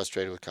reason I'm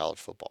frustrated with college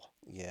football.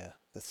 Yeah,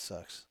 that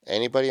sucks.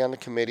 Anybody on the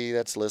committee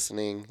that's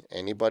listening,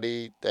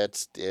 anybody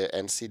that's the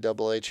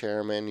NCAA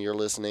chairman, you're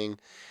listening,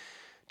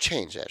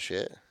 change that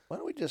shit. Why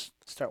don't we just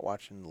start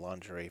watching the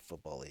Lingerie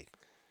Football League?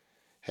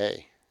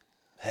 Hey,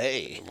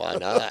 Hey, why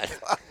not?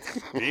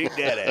 Big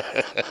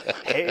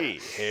Daddy.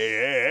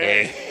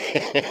 hey.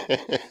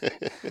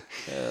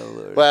 Oh,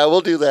 Lord. Well,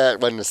 we'll do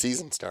that when the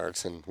season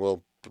starts, and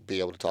we'll be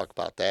able to talk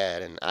about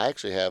that. And I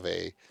actually have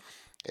a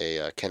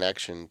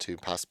connection to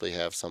possibly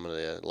have some of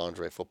the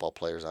lingerie football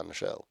players on the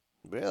show.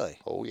 Really?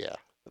 Oh yeah.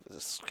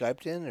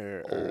 Skyped in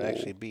or Oh,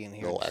 actually being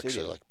here No, in the actually,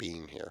 studio? like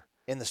being here.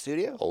 In the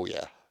studio? Oh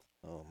yeah.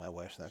 Oh, my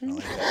wife's not going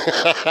to like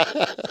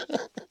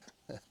that.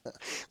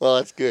 Well,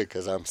 that's good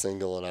because I'm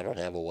single and I don't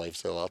have a wife,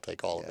 so I'll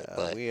take all of it. Yeah,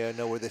 But we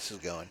know where this is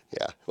going.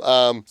 yeah. It's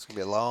going to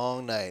be a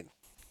long night.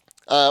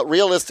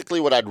 Realistically,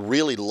 what I'd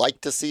really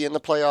like to see in the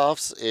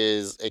playoffs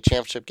is a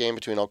championship game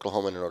between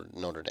Oklahoma and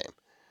Notre Dame.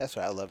 That's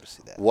right. I'd love to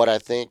see that. What I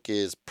think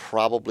is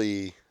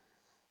probably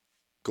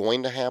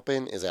going to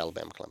happen is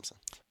Alabama Clemson.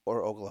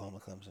 Or Oklahoma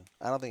Clemson.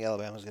 I don't think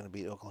Alabama's going to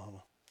beat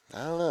Oklahoma.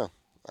 I don't know.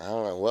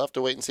 We'll have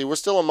to wait and see. We're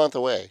still a month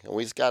away, and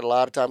we've got a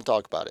lot of time to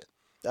talk about it.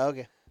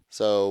 Okay.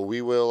 So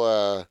we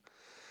will.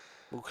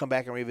 We'll come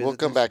back and revisit. We'll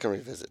come back and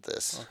revisit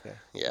this. Okay.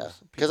 Yeah,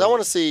 because I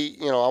want to see.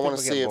 I want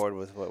to see if bored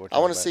with what we're I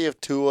want to talking see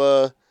if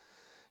Tua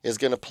is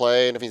going to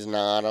play, and if he's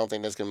not, I don't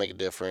think that's going to make a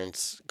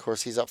difference. Of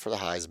course, he's up for the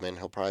Heisman.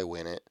 He'll probably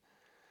win it.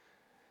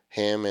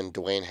 Him and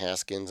Dwayne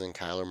Haskins and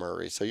Kyler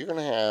Murray. So you're going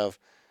to have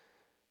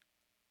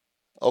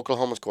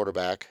Oklahoma's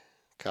quarterback,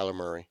 Kyler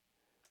Murray,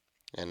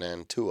 and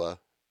then Tua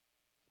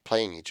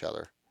playing each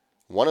other.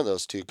 One of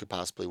those two could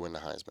possibly win the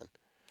Heisman.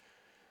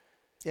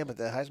 Yeah, but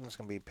the Heisman's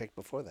going to be picked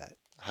before that.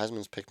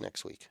 Heisman's picked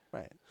next week.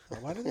 Right.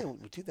 Well, why do they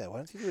do that? Why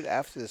don't they do it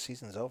after the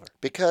season's over?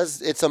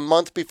 Because it's a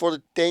month before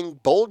the dang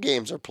bowl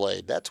games are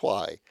played. That's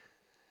why.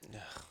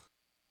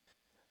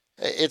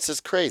 It's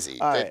just crazy.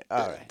 All right.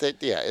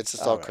 Yeah, it's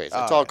just all crazy.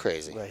 It's all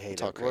crazy.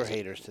 It's all crazy. We're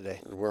haters today.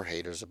 We're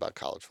haters about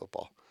college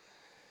football.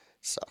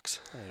 Sucks.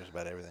 Haters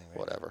about everything. Right?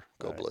 Whatever.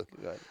 Go All right.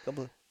 blue. Go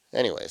blue.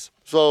 Anyways,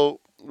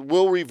 so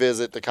we'll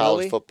revisit the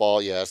college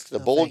football. Yes, the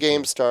bowl thank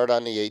games you. start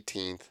on the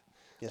 18th.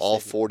 Yes, all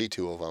they do.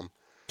 42 of them.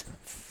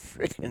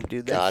 Freaking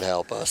do that. God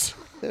help us.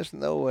 There's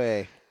no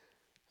way.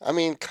 I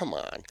mean, come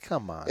on.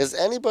 Come on. Is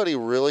anybody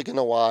really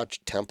gonna watch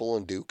Temple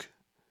and Duke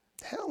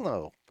Hell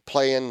no.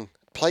 playing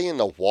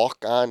the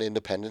walk-on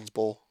Independence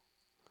Bowl?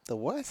 The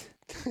what?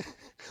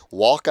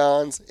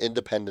 Walk-ons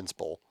Independence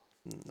Bowl.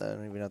 I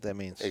don't even know what that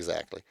means.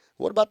 Exactly.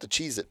 What about the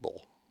Cheez-It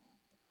Bowl?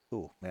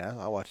 Ooh, man,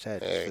 I'll watch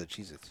that just Hey. for the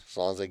Cheez-Its. As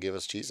long as they give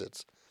us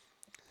Cheez-Its.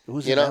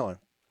 Who's You in know- that one?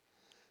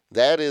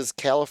 That is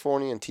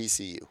California and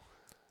TCU.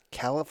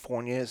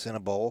 California is in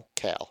a bowl.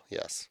 Cal,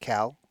 yes.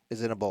 Cal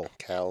is in a bowl.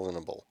 Cal in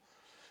a bowl.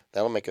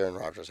 That'll make Aaron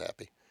Rodgers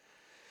happy.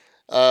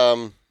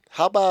 How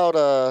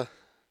about,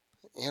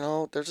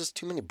 there's just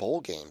too many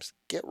bowl games.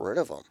 Get rid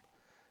of them.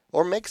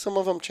 Or make some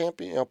of them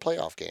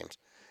playoff games.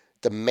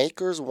 The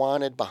Makers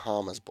wanted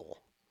Bahamas Bowl.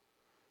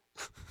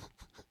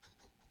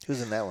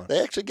 Who's in that one?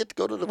 They actually get to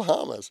go to the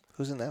Bahamas.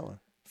 Who's in that one?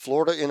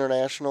 Florida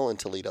International in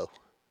Toledo.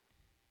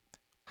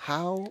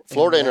 How?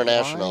 Florida and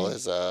International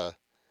why?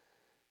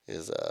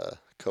 is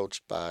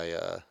coached by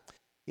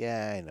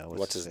Yeah, I know.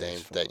 what's his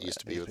name that used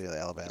to be with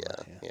Alabama.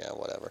 yeah,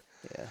 whatever.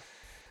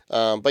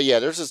 Yeah. But yeah,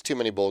 there's just too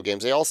many bowl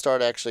games. They all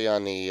start actually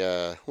on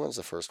the when's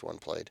the first one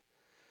played?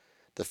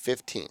 The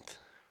 15th.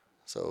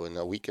 So in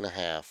a week and a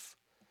half,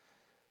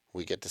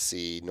 we get to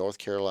see North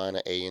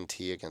Carolina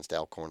A&T against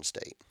Alcorn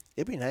State.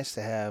 It'd be nice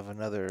to have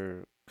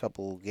another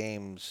couple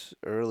games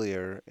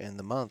earlier in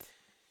the month.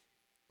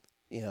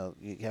 You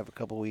have a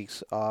couple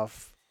weeks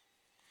off.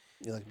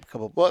 Like a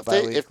couple. Well,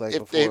 bye weeks,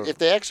 if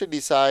they actually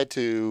decide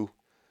to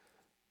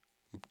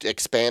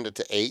expand it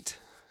to 8,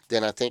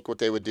 then I think what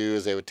they would do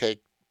is they would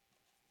take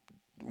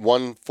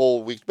one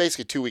full week,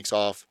 basically 2 weeks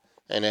off,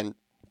 and then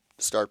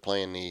start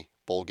playing the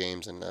bowl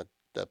games and the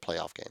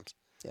playoff games.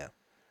 Yeah.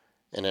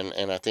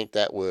 And I think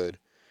that would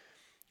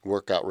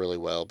work out really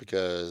well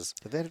because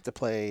But they'd have to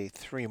play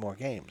 3 more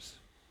games.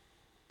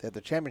 They have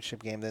the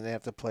championship game, then they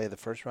have to play the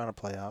first round of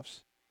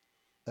playoffs.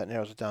 That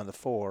narrows it down to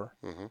 4.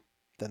 Mhm.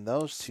 Then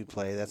those 2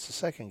 play. That's the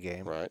second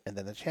game. Right. And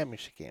then the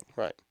championship game.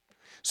 Right.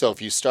 So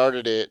if you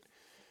started it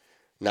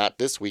not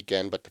this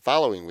weekend but the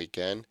following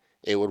weekend,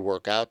 it would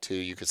work out to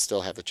you could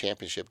still have the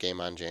championship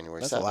game on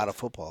January 7th. That's a lot of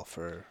football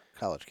for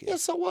college kids. Yeah,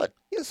 so what?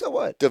 Yeah, so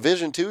what?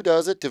 Division 2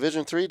 does it,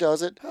 Division 3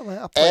 does it.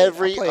 I'll play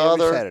Every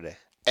other Saturday.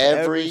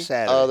 Every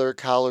Saturday. other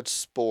college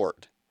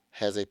sport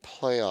has a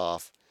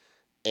playoff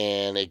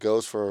and it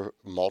goes for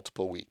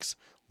multiple weeks.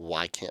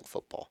 Why can't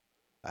football?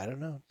 I don't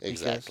know.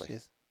 Exactly.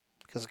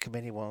 Because the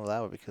committee won't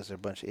allow it because they're a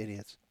bunch of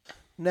idiots.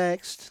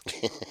 Next.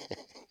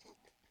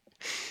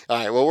 All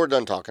right, well, we're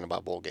done talking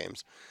about bowl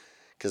games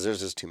because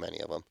there's just too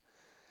many of them.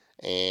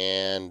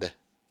 And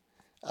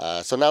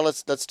so now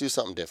let's do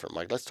something different,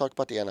 Mike. Let's talk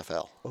about the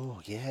NFL.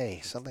 Oh, yay.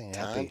 Something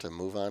Time happy. to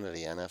move on to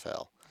the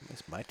NFL. At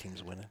least my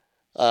team's winning.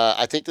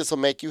 I think this will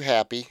make you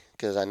happy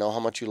because I know how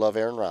much you love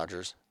Aaron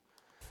Rodgers.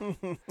 I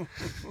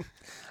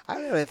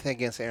don't have anything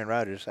against Aaron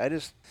Rodgers. I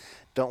just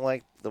don't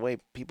like the way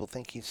people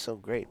think he's so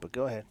great. But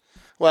go ahead.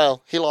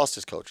 Well, he lost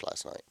his coach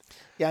last night.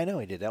 Yeah, I know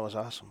he did. That was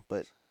awesome.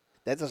 But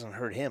that doesn't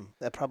hurt him.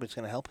 That probably is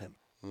going to help him.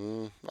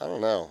 I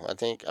don't know.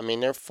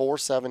 They're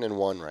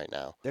 4-7-1 right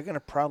now. They're going to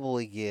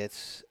probably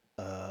get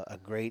a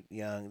great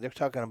young. They're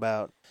talking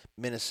about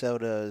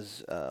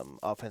Minnesota's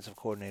offensive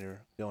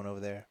coordinator going over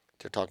there.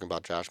 They're talking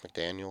about Josh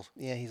McDaniels.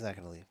 Yeah, he's not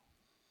going to leave.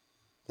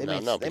 They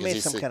No, made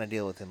because some kind of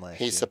deal with him last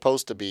year. he's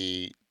supposed to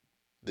be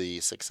the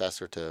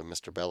successor to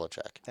Mr.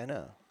 Belichick. I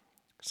know.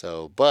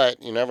 So,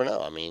 but you never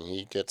know. I mean,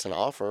 he gets an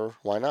offer.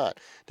 Why not?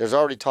 There's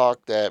already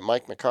talk that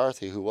Mike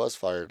McCarthy, who was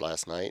fired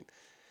last night,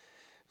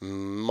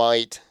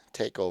 might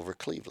take over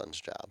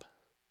Cleveland's job.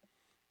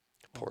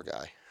 Poor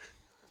guy.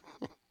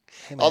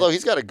 Hey, man, Although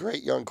he's got a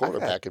great young I got-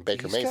 quarterback in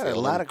Baker he's Mayfield. got a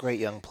lot of great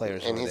young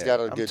players and over he's there. got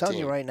a I'm good telling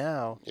team. you right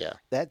now, Yeah.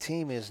 that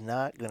team is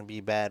not going to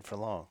be bad for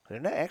long. They're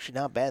not actually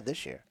not bad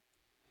this year.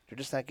 They're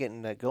just not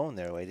getting that going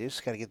their way. They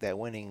just got to get that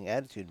winning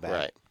attitude back.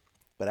 Right.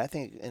 But I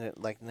think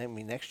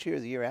next year, or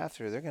the year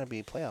after, they're going to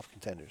be playoff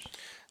contenders.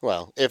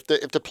 Well, if the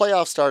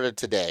playoffs started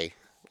today,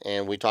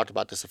 and we talked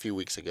about this a few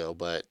weeks ago,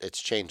 but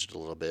it's changed a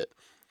little bit.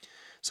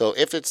 So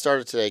if it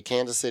started today,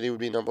 Kansas City would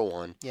be number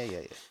 1. Yeah.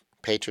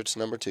 Patriots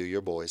number 2,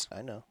 your boys.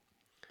 I know.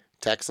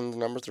 Texans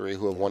number 3,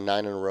 who have won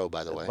 9 in a row,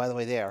 by the way. By the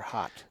way, they are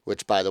hot.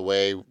 Which, by the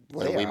way,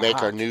 when They we are make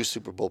our hot. new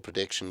Super Bowl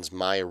predictions,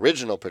 my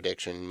original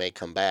prediction may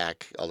come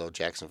back, although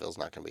Jacksonville's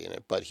not going to be in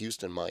it, but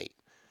Houston might,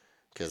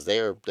 because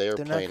they're They're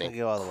playing not going to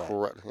go all the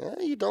way.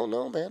 Yeah, you don't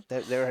know, man.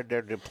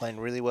 They're playing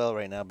really well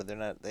right now, but they're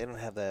not. They don't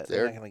have that.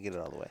 They're not going to get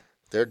it all the way.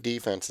 Their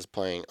defense is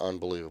playing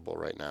unbelievable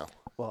right now.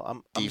 Well,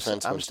 I'm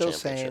Defense still wins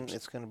saying championships.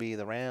 it's going to be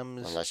the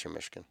Rams. Unless you're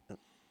Michigan.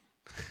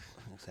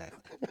 Exactly.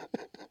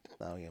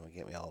 Now you're going to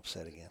get me all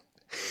upset again.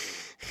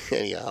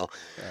 Anyhow, All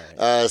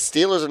right.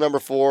 Steelers are number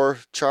 4.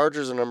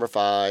 Chargers are number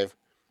 5,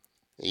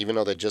 even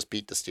though they just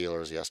beat the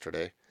Steelers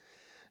yesterday.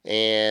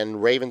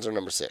 And Ravens are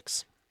number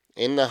 6.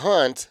 In the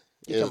hunt,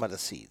 You're talking about the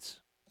seeds.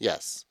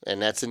 yes,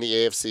 and that's in the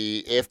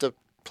AFC. If the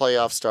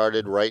playoffs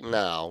started right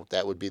now,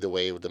 that would be the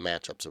way the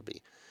matchups would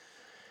be.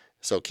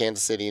 So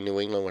Kansas City and New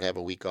England would have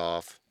a week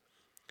off,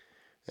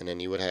 and then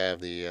you would have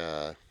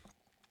the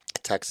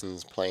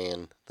Texans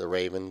playing the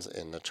Ravens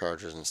and the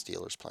Chargers and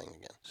Steelers playing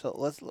again. So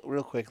let's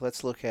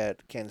look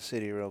at Kansas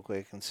City real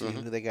quick and see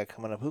who they got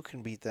coming up. Who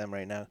can beat them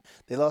right now?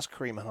 They lost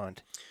Kareem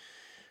Hunt.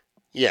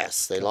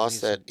 Yes, they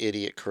lost that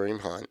idiot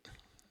Kareem Hunt,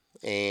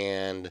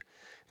 and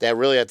that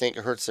really, I think,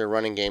 hurts their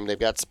running game. They've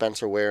got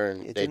Spencer Ware,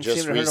 and It they didn't just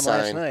seem to hurt them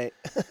last re-signed.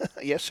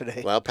 night.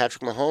 Yesterday. Well,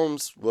 Patrick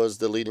Mahomes was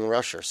the leading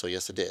rusher, so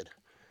yes, it did.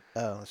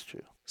 Oh, that's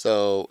true.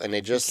 So, and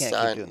they just can't keep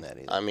signed. doing that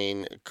either. I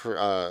mean,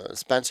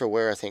 Spencer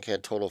Ware, I think,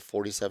 had total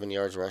 47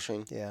 yards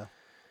rushing, Yeah.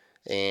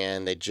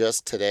 and they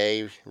just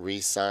today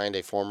re-signed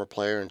a former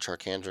player in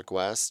Charkandrick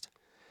West,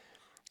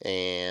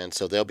 and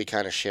so they'll be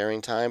kind of sharing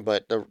time.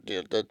 But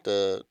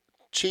the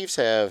Chiefs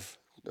have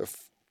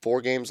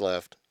 4 games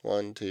left.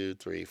 1, 2,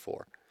 3,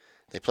 4.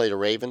 They play the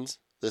Ravens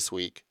this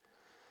week,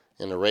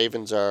 and the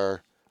Ravens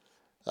are,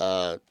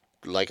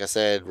 like I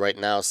said, right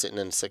now sitting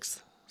in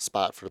 6th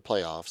spot for the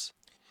playoffs.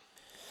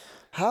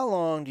 How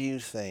long do you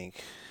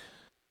think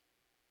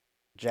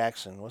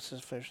Jackson, what's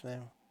his first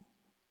name?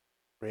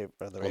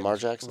 Lamar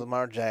Jackson?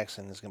 Lamar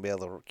Jackson is going to be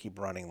able to keep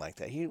running like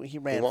that. He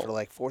ran won't. for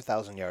like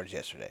 4,000 yards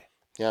yesterday.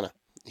 Yeah, no,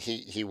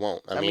 he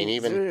won't. I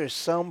mean, there's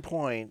some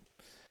point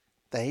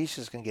that he's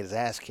just going to get his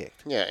ass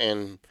kicked. Yeah,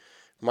 and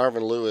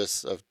Marvin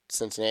Lewis of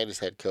Cincinnati's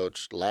head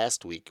coach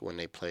last week when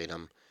they played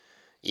him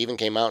even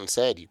came out and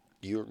said,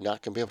 you're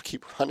not going to be able to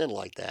keep running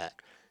like that.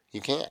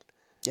 You can't.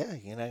 Yeah,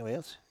 you're not going to be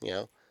able to. You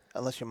know?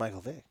 Unless you're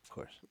Michael Vick, of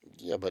course.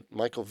 Yeah, but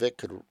Michael Vick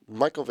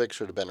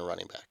should have been a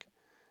running back,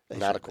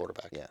 not a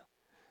quarterback. Yeah.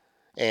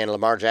 And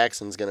Lamar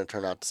Jackson's going to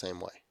turn out the same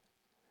way.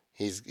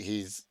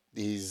 He's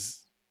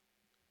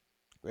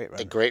Great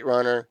runner. a great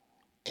runner,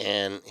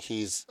 and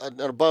he's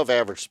an above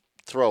average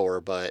thrower,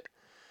 but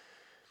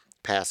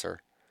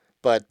passer.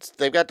 But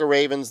they've got the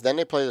Ravens. Then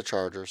they play the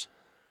Chargers.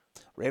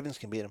 Ravens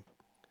can beat him.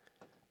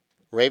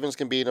 Ravens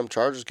can beat them.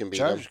 Chargers can beat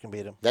them. Chargers can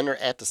beat him. Then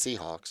they're at the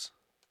Seahawks.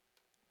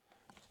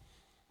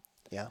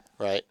 Yeah.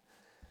 Right.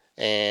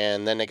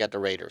 And then they got the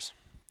Raiders.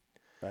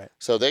 Right.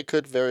 So they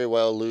could very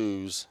well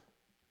lose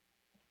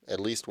at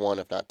least 1,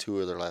 if not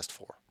 2, of their last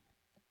 4.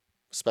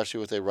 Especially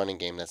with a running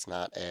game that's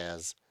not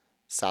as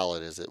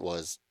solid as it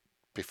was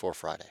before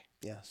Friday.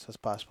 Yeah, so it's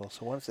possible.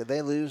 So once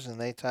they lose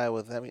and they tie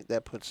with them,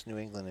 that puts New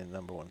England in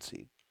number 1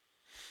 seed,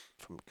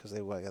 because they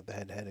got the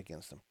head-to-head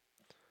against them.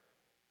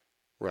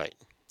 Right.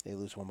 They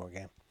lose one more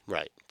game.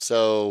 Right.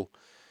 So,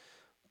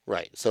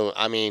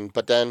 I mean,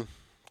 but then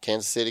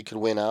Kansas City could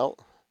win out.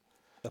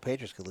 The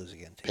Patriots could lose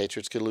again, too.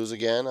 Patriots could lose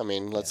again. I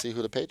mean, let's see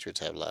who the Patriots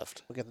have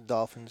left. We got the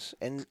Dolphins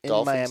in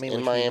Dolphins Miami, in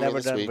which Miami we've never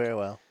this done week. very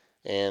well.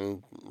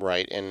 And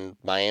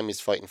Miami's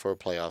fighting for a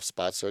playoff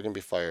spot, so they're going to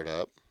be fired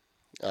up.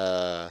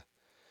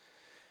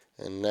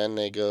 And then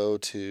they go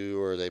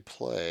to, or they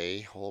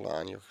play. Hold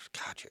on, your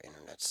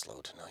internet's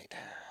slow tonight.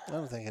 I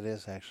don't think it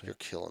is, actually. You're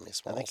killing me,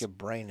 Smalls. I think your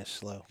brain is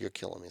slow. You're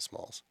killing me,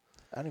 Smalls.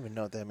 I don't even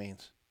know what that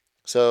means.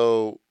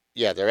 So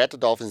yeah, they're at the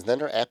Dolphins. Then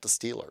they're at the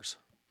Steelers,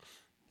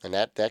 and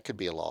that could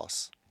be a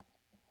loss.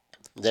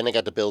 Then they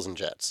got the Bills and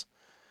Jets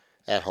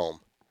at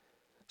home.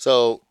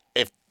 So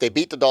if they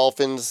beat the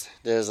Dolphins,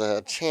 there's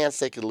a chance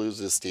they could lose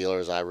to the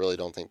Steelers. I really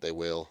don't think they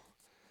will,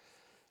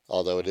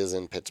 although it is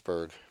in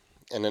Pittsburgh.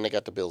 And then they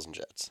got the Bills and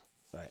Jets.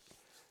 Right.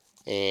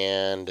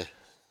 And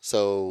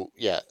so,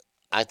 yeah,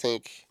 I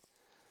think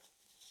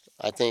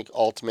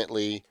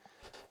ultimately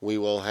we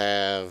will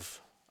have.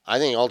 I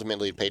think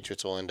ultimately the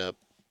Patriots will end up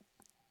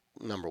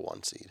number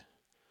 1 seed.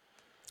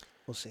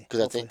 We'll see.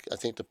 Because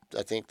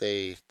I think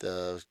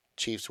the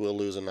Chiefs will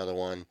lose another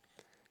one,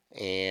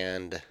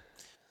 and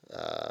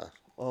Well,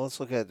 let's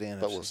look at the NFC.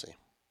 but we'll see.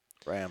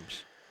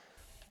 Rams.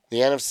 The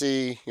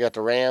NFC, you got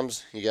the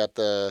Rams, you got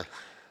the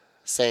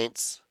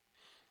Saints,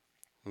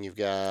 You've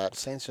got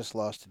Saints just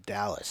lost to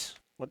Dallas.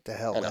 What the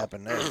hell I know.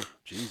 happened there?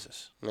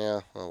 Jesus.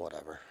 Yeah, well,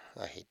 whatever.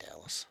 I hate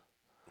Dallas.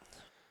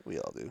 We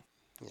all do.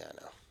 Yeah,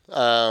 I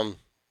know.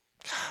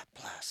 God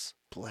bless.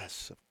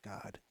 Bless of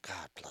God.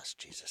 God bless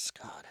Jesus.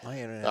 God. My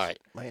internet's, All right.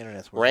 my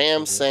internet's working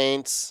Rams, so good.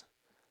 Saints,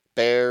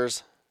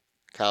 Bears,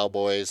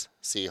 Cowboys,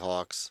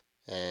 Seahawks,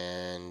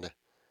 and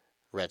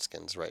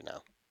Redskins right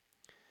now.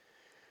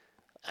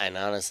 And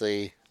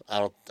honestly,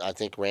 I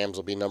think Rams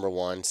will be number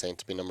 1,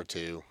 Saints will be number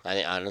 2. I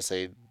think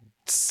honestly,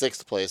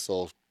 6th place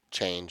will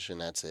change, and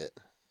that's it.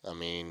 I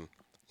mean,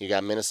 you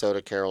got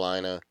Minnesota,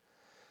 Carolina,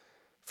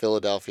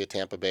 Philadelphia,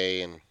 Tampa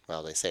Bay, and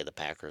well, they say the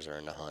Packers are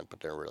in the hunt,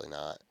 but they're really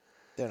not.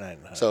 They're not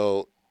in the hunt.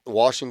 So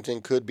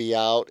Washington could be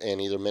out,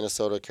 and either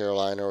Minnesota,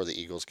 Carolina, or the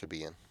Eagles could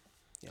be in.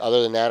 Yeah.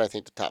 Other than that, I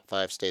think the top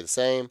 5 stay the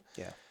same.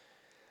 Yeah.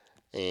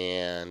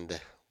 And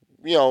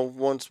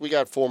once we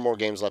got 4 more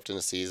games left in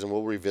the season,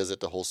 we'll revisit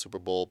the whole Super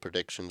Bowl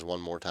predictions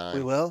one more time.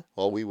 We will?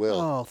 Well, we will.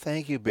 Oh,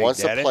 thank you, Big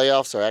Once Daddy. the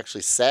playoffs are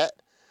actually set,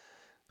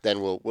 then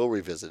we'll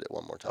revisit it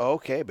one more time.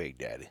 Okay, Big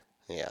Daddy.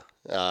 Yeah,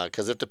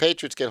 because if the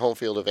Patriots get home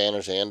field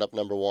advantage and end up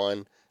number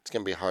 1, it's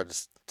going to be hard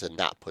to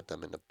not put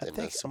them in the I in think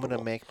the I'm Super going to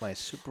Bowl. make my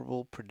Super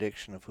Bowl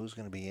prediction of who's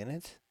going to be in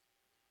it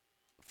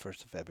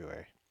 1st of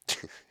February.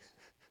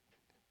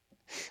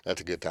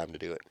 That's a good time to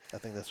do it. I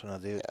think that's when I'll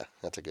do it. Yeah,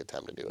 that's a good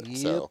time to do it. Yep,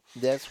 So,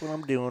 that's when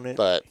I'm doing it.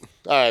 but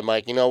all right,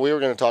 Mike. We were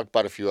going to talk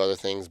about a few other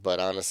things, but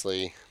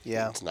honestly,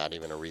 Yeah. it's not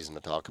even a reason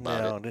to talk about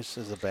it. No, this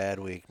is a bad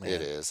week, man.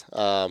 It is.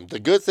 The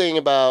good thing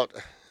about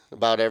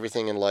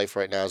everything in life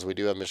right now is we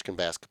do have Michigan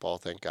basketball.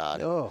 Thank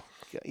God. Oh,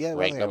 yeah.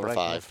 Ranked number ranked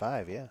 5. Number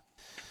 5, yeah.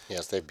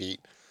 Yes, they beat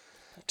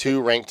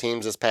 2 ranked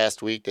teams this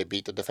past week. They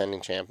beat the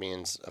defending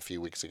champions a few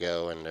weeks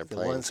ago, and they're The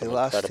playing ones some they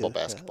lost incredible to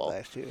basketball.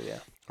 last year, yeah.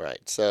 Right.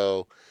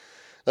 So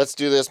let's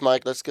do this,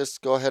 Mike. Let's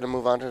just go ahead and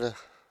move on to the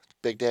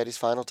Big Daddy's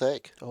final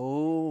take.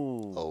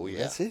 Oh, Yeah.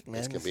 that's it, man.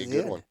 It's going to be a This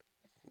is good it. one.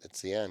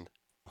 It's the end.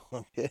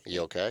 Okay.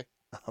 You okay?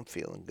 I'm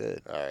feeling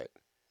good. All right.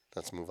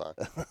 Let's move on.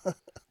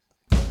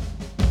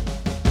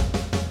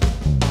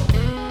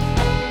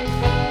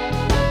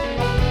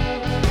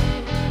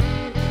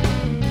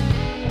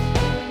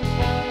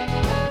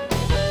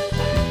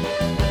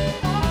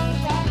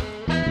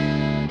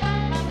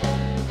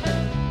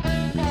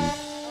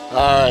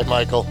 All right,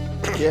 Michael.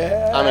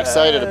 Yeah. I'm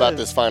excited about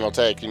this final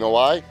take. You know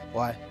why?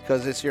 Why?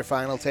 Because it's your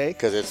final take?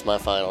 Because it's my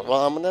final.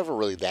 Well, I'm never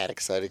really that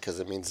excited because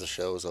it means the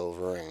show's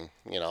over and,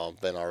 I've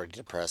been already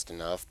depressed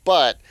enough.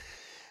 But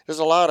there's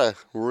a lot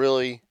of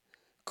really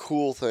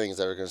cool things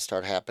that are going to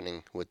start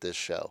happening with this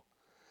show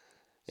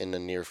in the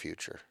near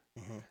future.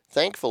 Mm-hmm.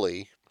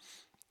 Thankfully,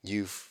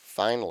 you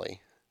finally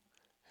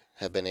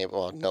have been able.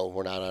 Well, no,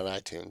 we're not on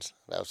iTunes.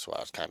 That's what I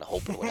was kind of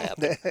hoping would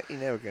happen. You're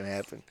never going to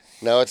happen.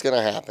 No, it's going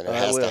to happen. It Well,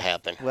 it has to will.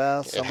 happen.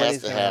 Well, It has somebody's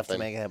to going to have to happen.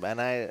 make it happen.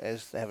 And I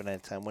just haven't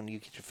had time. When you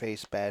get your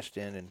face bashed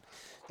in and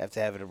have to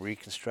have it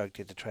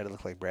reconstructed to try to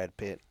look like Brad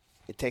Pitt,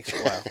 it takes a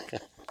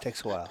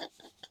while.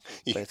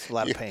 But it's a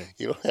lot of pain.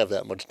 You don't have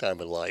that much time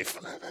in life.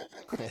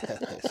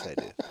 Yes, I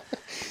do.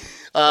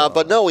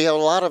 But no, we have a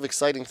lot of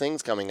exciting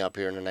things coming up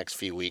here in the next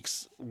few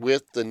weeks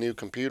with the new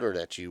computer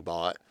that you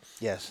bought.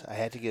 Yes, I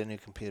had to get a new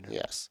computer.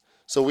 Yes.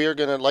 So we are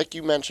going to, like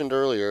you mentioned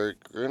earlier,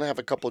 we're going to have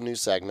a couple new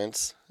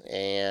segments.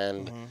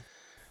 And Mm-hmm.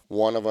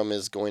 one of them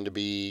is going to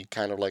be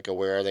kind of like a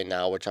Where Are They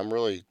Now, which I'm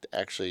really,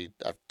 actually,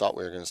 I thought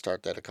we were going to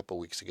start that a couple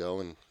weeks ago.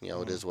 And,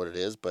 it is what it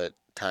is. But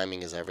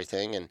timing is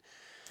everything. And,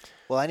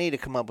 Well, I need to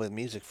come up with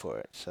music for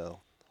it, so.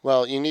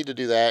 well, you need to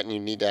do that. And you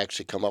need to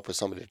actually come up with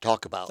somebody to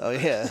talk about. Oh,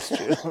 yeah, that's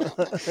true.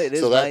 It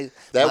is So that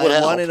my would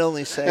help. one and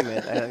only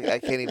segment. I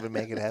can't even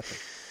make it happen.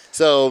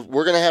 So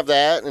we're going to have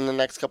that in the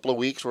next couple of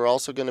weeks. We're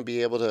also going to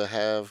be able to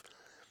have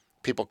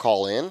people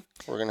call in.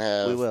 We're going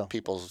to We will. have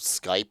people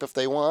Skype if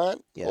they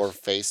want, Yes. or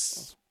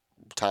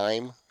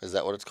FaceTime. Is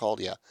that what it's called?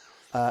 Yeah.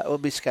 We'll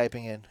be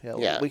Skyping in.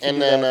 Yeah, We can and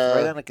do then, that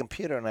right on a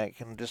computer, and I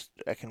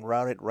can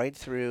route it right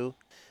through.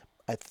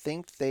 I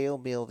think they'll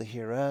be able to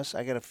hear us.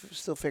 I got to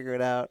still figure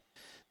it out.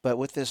 But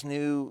with this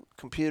new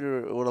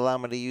computer, it would allow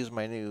me to use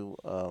my new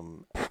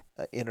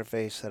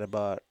interface that I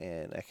bought,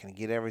 and I can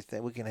get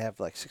everything. We can have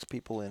like 6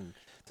 people in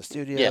the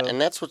studio. Yeah, and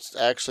that's what's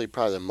actually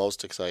probably the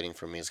most exciting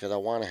for me is because I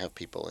want to have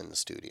people in the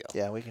studio.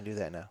 Yeah, we can do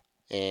that now.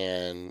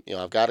 And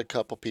I've got a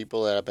couple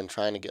people that I've been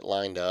trying to get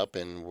lined up,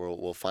 and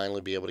we'll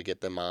finally be able to get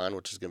them on,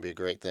 which is going to be a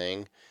great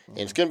thing. And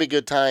it's going to be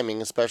good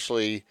timing,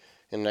 especially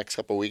in the next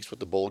couple of weeks with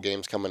the bowl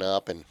games coming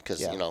up, and because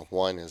Yeah.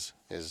 one is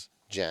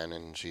Jen,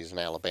 and she's an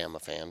Alabama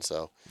fan,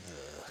 so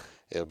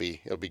it'll be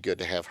good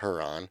to have her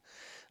on.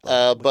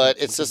 But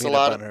it's just a beat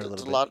up lot. on her a It's a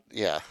little bit. lot.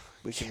 Yeah.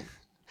 We can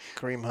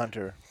Kareem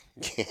Hunter.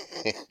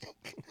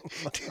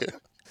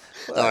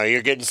 All right,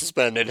 you're getting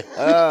suspended.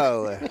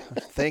 Oh,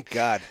 thank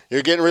God.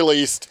 You're getting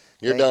released.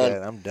 You're Thank done.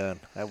 God, I'm done.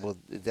 I will.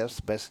 That's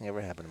the best thing ever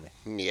happened to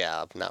me.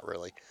 Yeah, not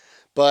really.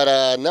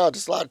 But no,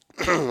 just a lot,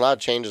 a lot of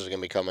changes are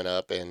gonna be coming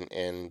up,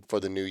 and for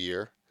the new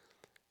year,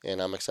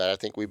 and I'm excited. I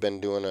think we've been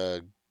doing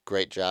a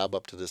great job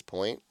up to this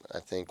point. I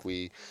think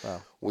we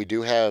Wow. we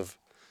do have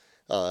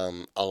a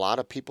lot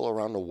of people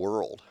around the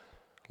world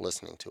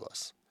listening to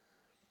us.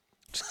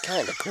 It's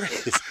kind of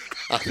crazy.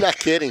 I'm not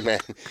kidding, man.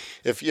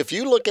 If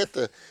you look at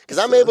because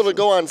I'm able to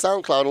go on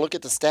SoundCloud and look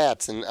at the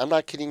stats, and I'm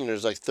not kidding you.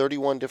 There's like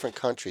 31 different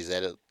countries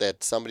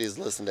that somebody has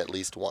listened at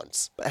least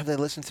once. Have they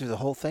listened through the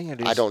whole thing, or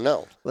I don't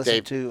know.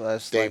 listen to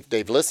us?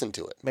 They've listened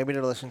to it. Maybe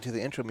they're listening to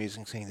the intro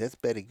music, saying that's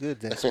Betty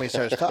Good. Then somebody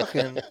starts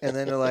talking, and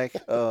then they're like,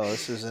 "Oh,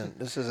 this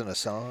isn't a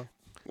song."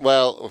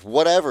 Well,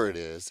 whatever it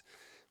is,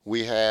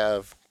 we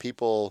have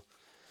people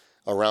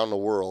around the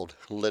world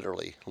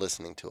literally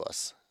listening to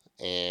us,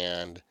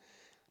 and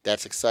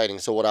that's exciting.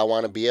 So what I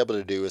want to be able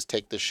to do is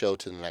take this show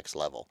to the next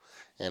level.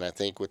 And I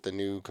think with the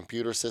new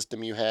computer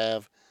system you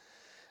have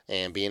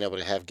and being able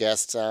to have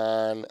guests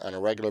on a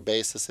regular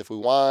basis if we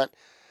want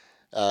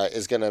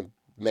is going to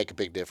make a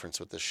big difference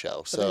with this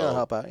show. So it'll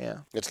help out, yeah.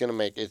 It's going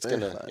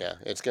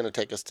to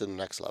take us to the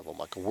next level,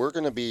 Michael. We're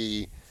going to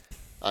be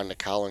on the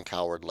Colin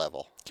Cowherd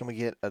level. Can we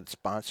get a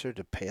sponsor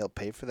to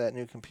pay for that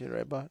new computer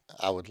I bought?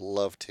 I would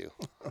love to.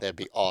 That'd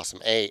be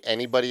awesome. Hey,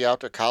 anybody out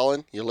there,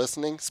 Colin, you're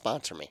listening?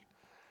 Sponsor me.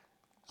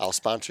 I'll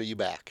sponsor you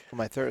back.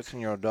 My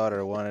 13-year-old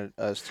daughter wanted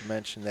us to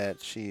mention that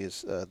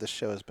this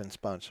show has been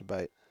sponsored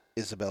by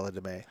Isabella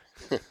DeMay.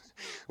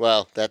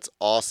 Well, that's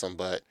awesome,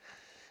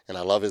 and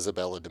I love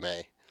Isabella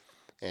DeMay,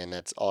 and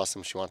that's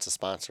awesome. She wants to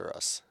sponsor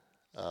us.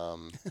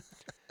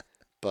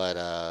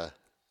 But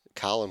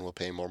Colin will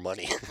pay more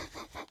money.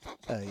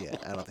 Yeah,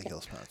 I don't think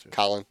he'll sponsor us.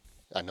 Colin,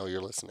 I know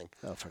you're listening.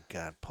 Oh, for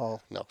God,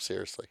 Paul. No,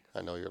 seriously,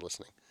 I know you're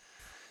listening.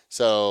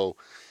 So,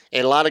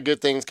 and a lot of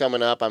good things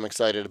coming up. I'm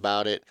excited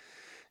about it.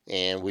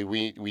 And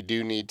we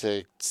do need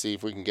to see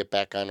if we can get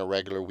back on a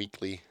regular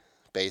weekly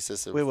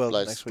basis. We will.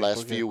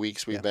 Last few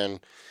weeks we've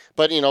been,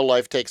 but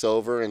life takes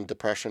over and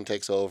depression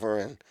takes over,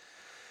 and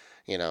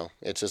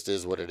it just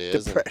is what it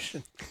is.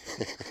 Depression.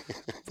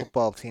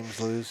 Football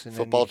teams lose. And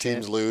football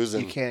teams lose,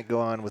 and you can't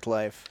go on with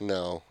life.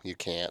 No, you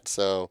can't.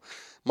 So,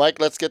 Mike,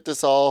 let's get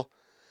this all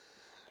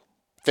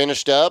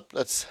finished up.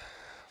 Let's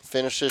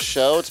finish this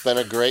show. It's been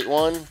a great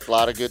one. A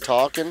lot of good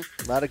talking.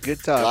 A lot of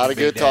good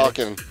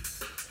talking.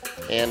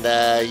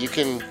 And you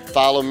can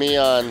follow me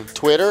on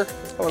Twitter.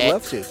 I would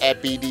love to.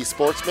 At BD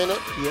Sports Minute.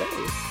 Yeah.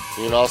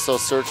 You can also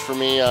search for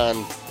me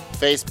on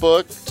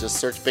Facebook. Just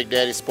search Big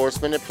Daddy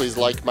Sports Minute. Please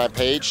like my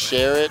page.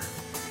 Share it.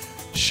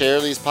 Share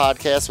these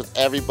podcasts with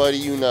everybody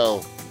you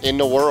know in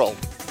the world.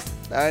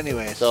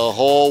 Anyways. The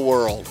whole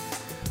world.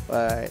 All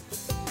right.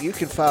 You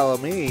can follow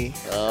me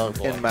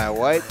in my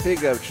white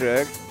pickup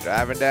truck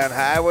driving down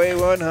Highway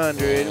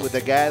 100 with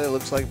a guy that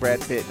looks like Brad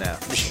Pitt now.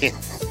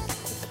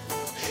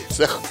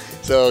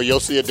 So you'll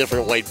see a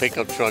different white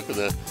pickup truck with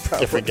a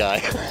different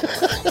guy.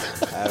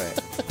 All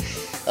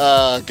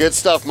right. Good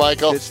stuff,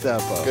 Michael. Good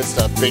stuff, Paul. Good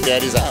stuff. Big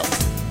Daddy's out.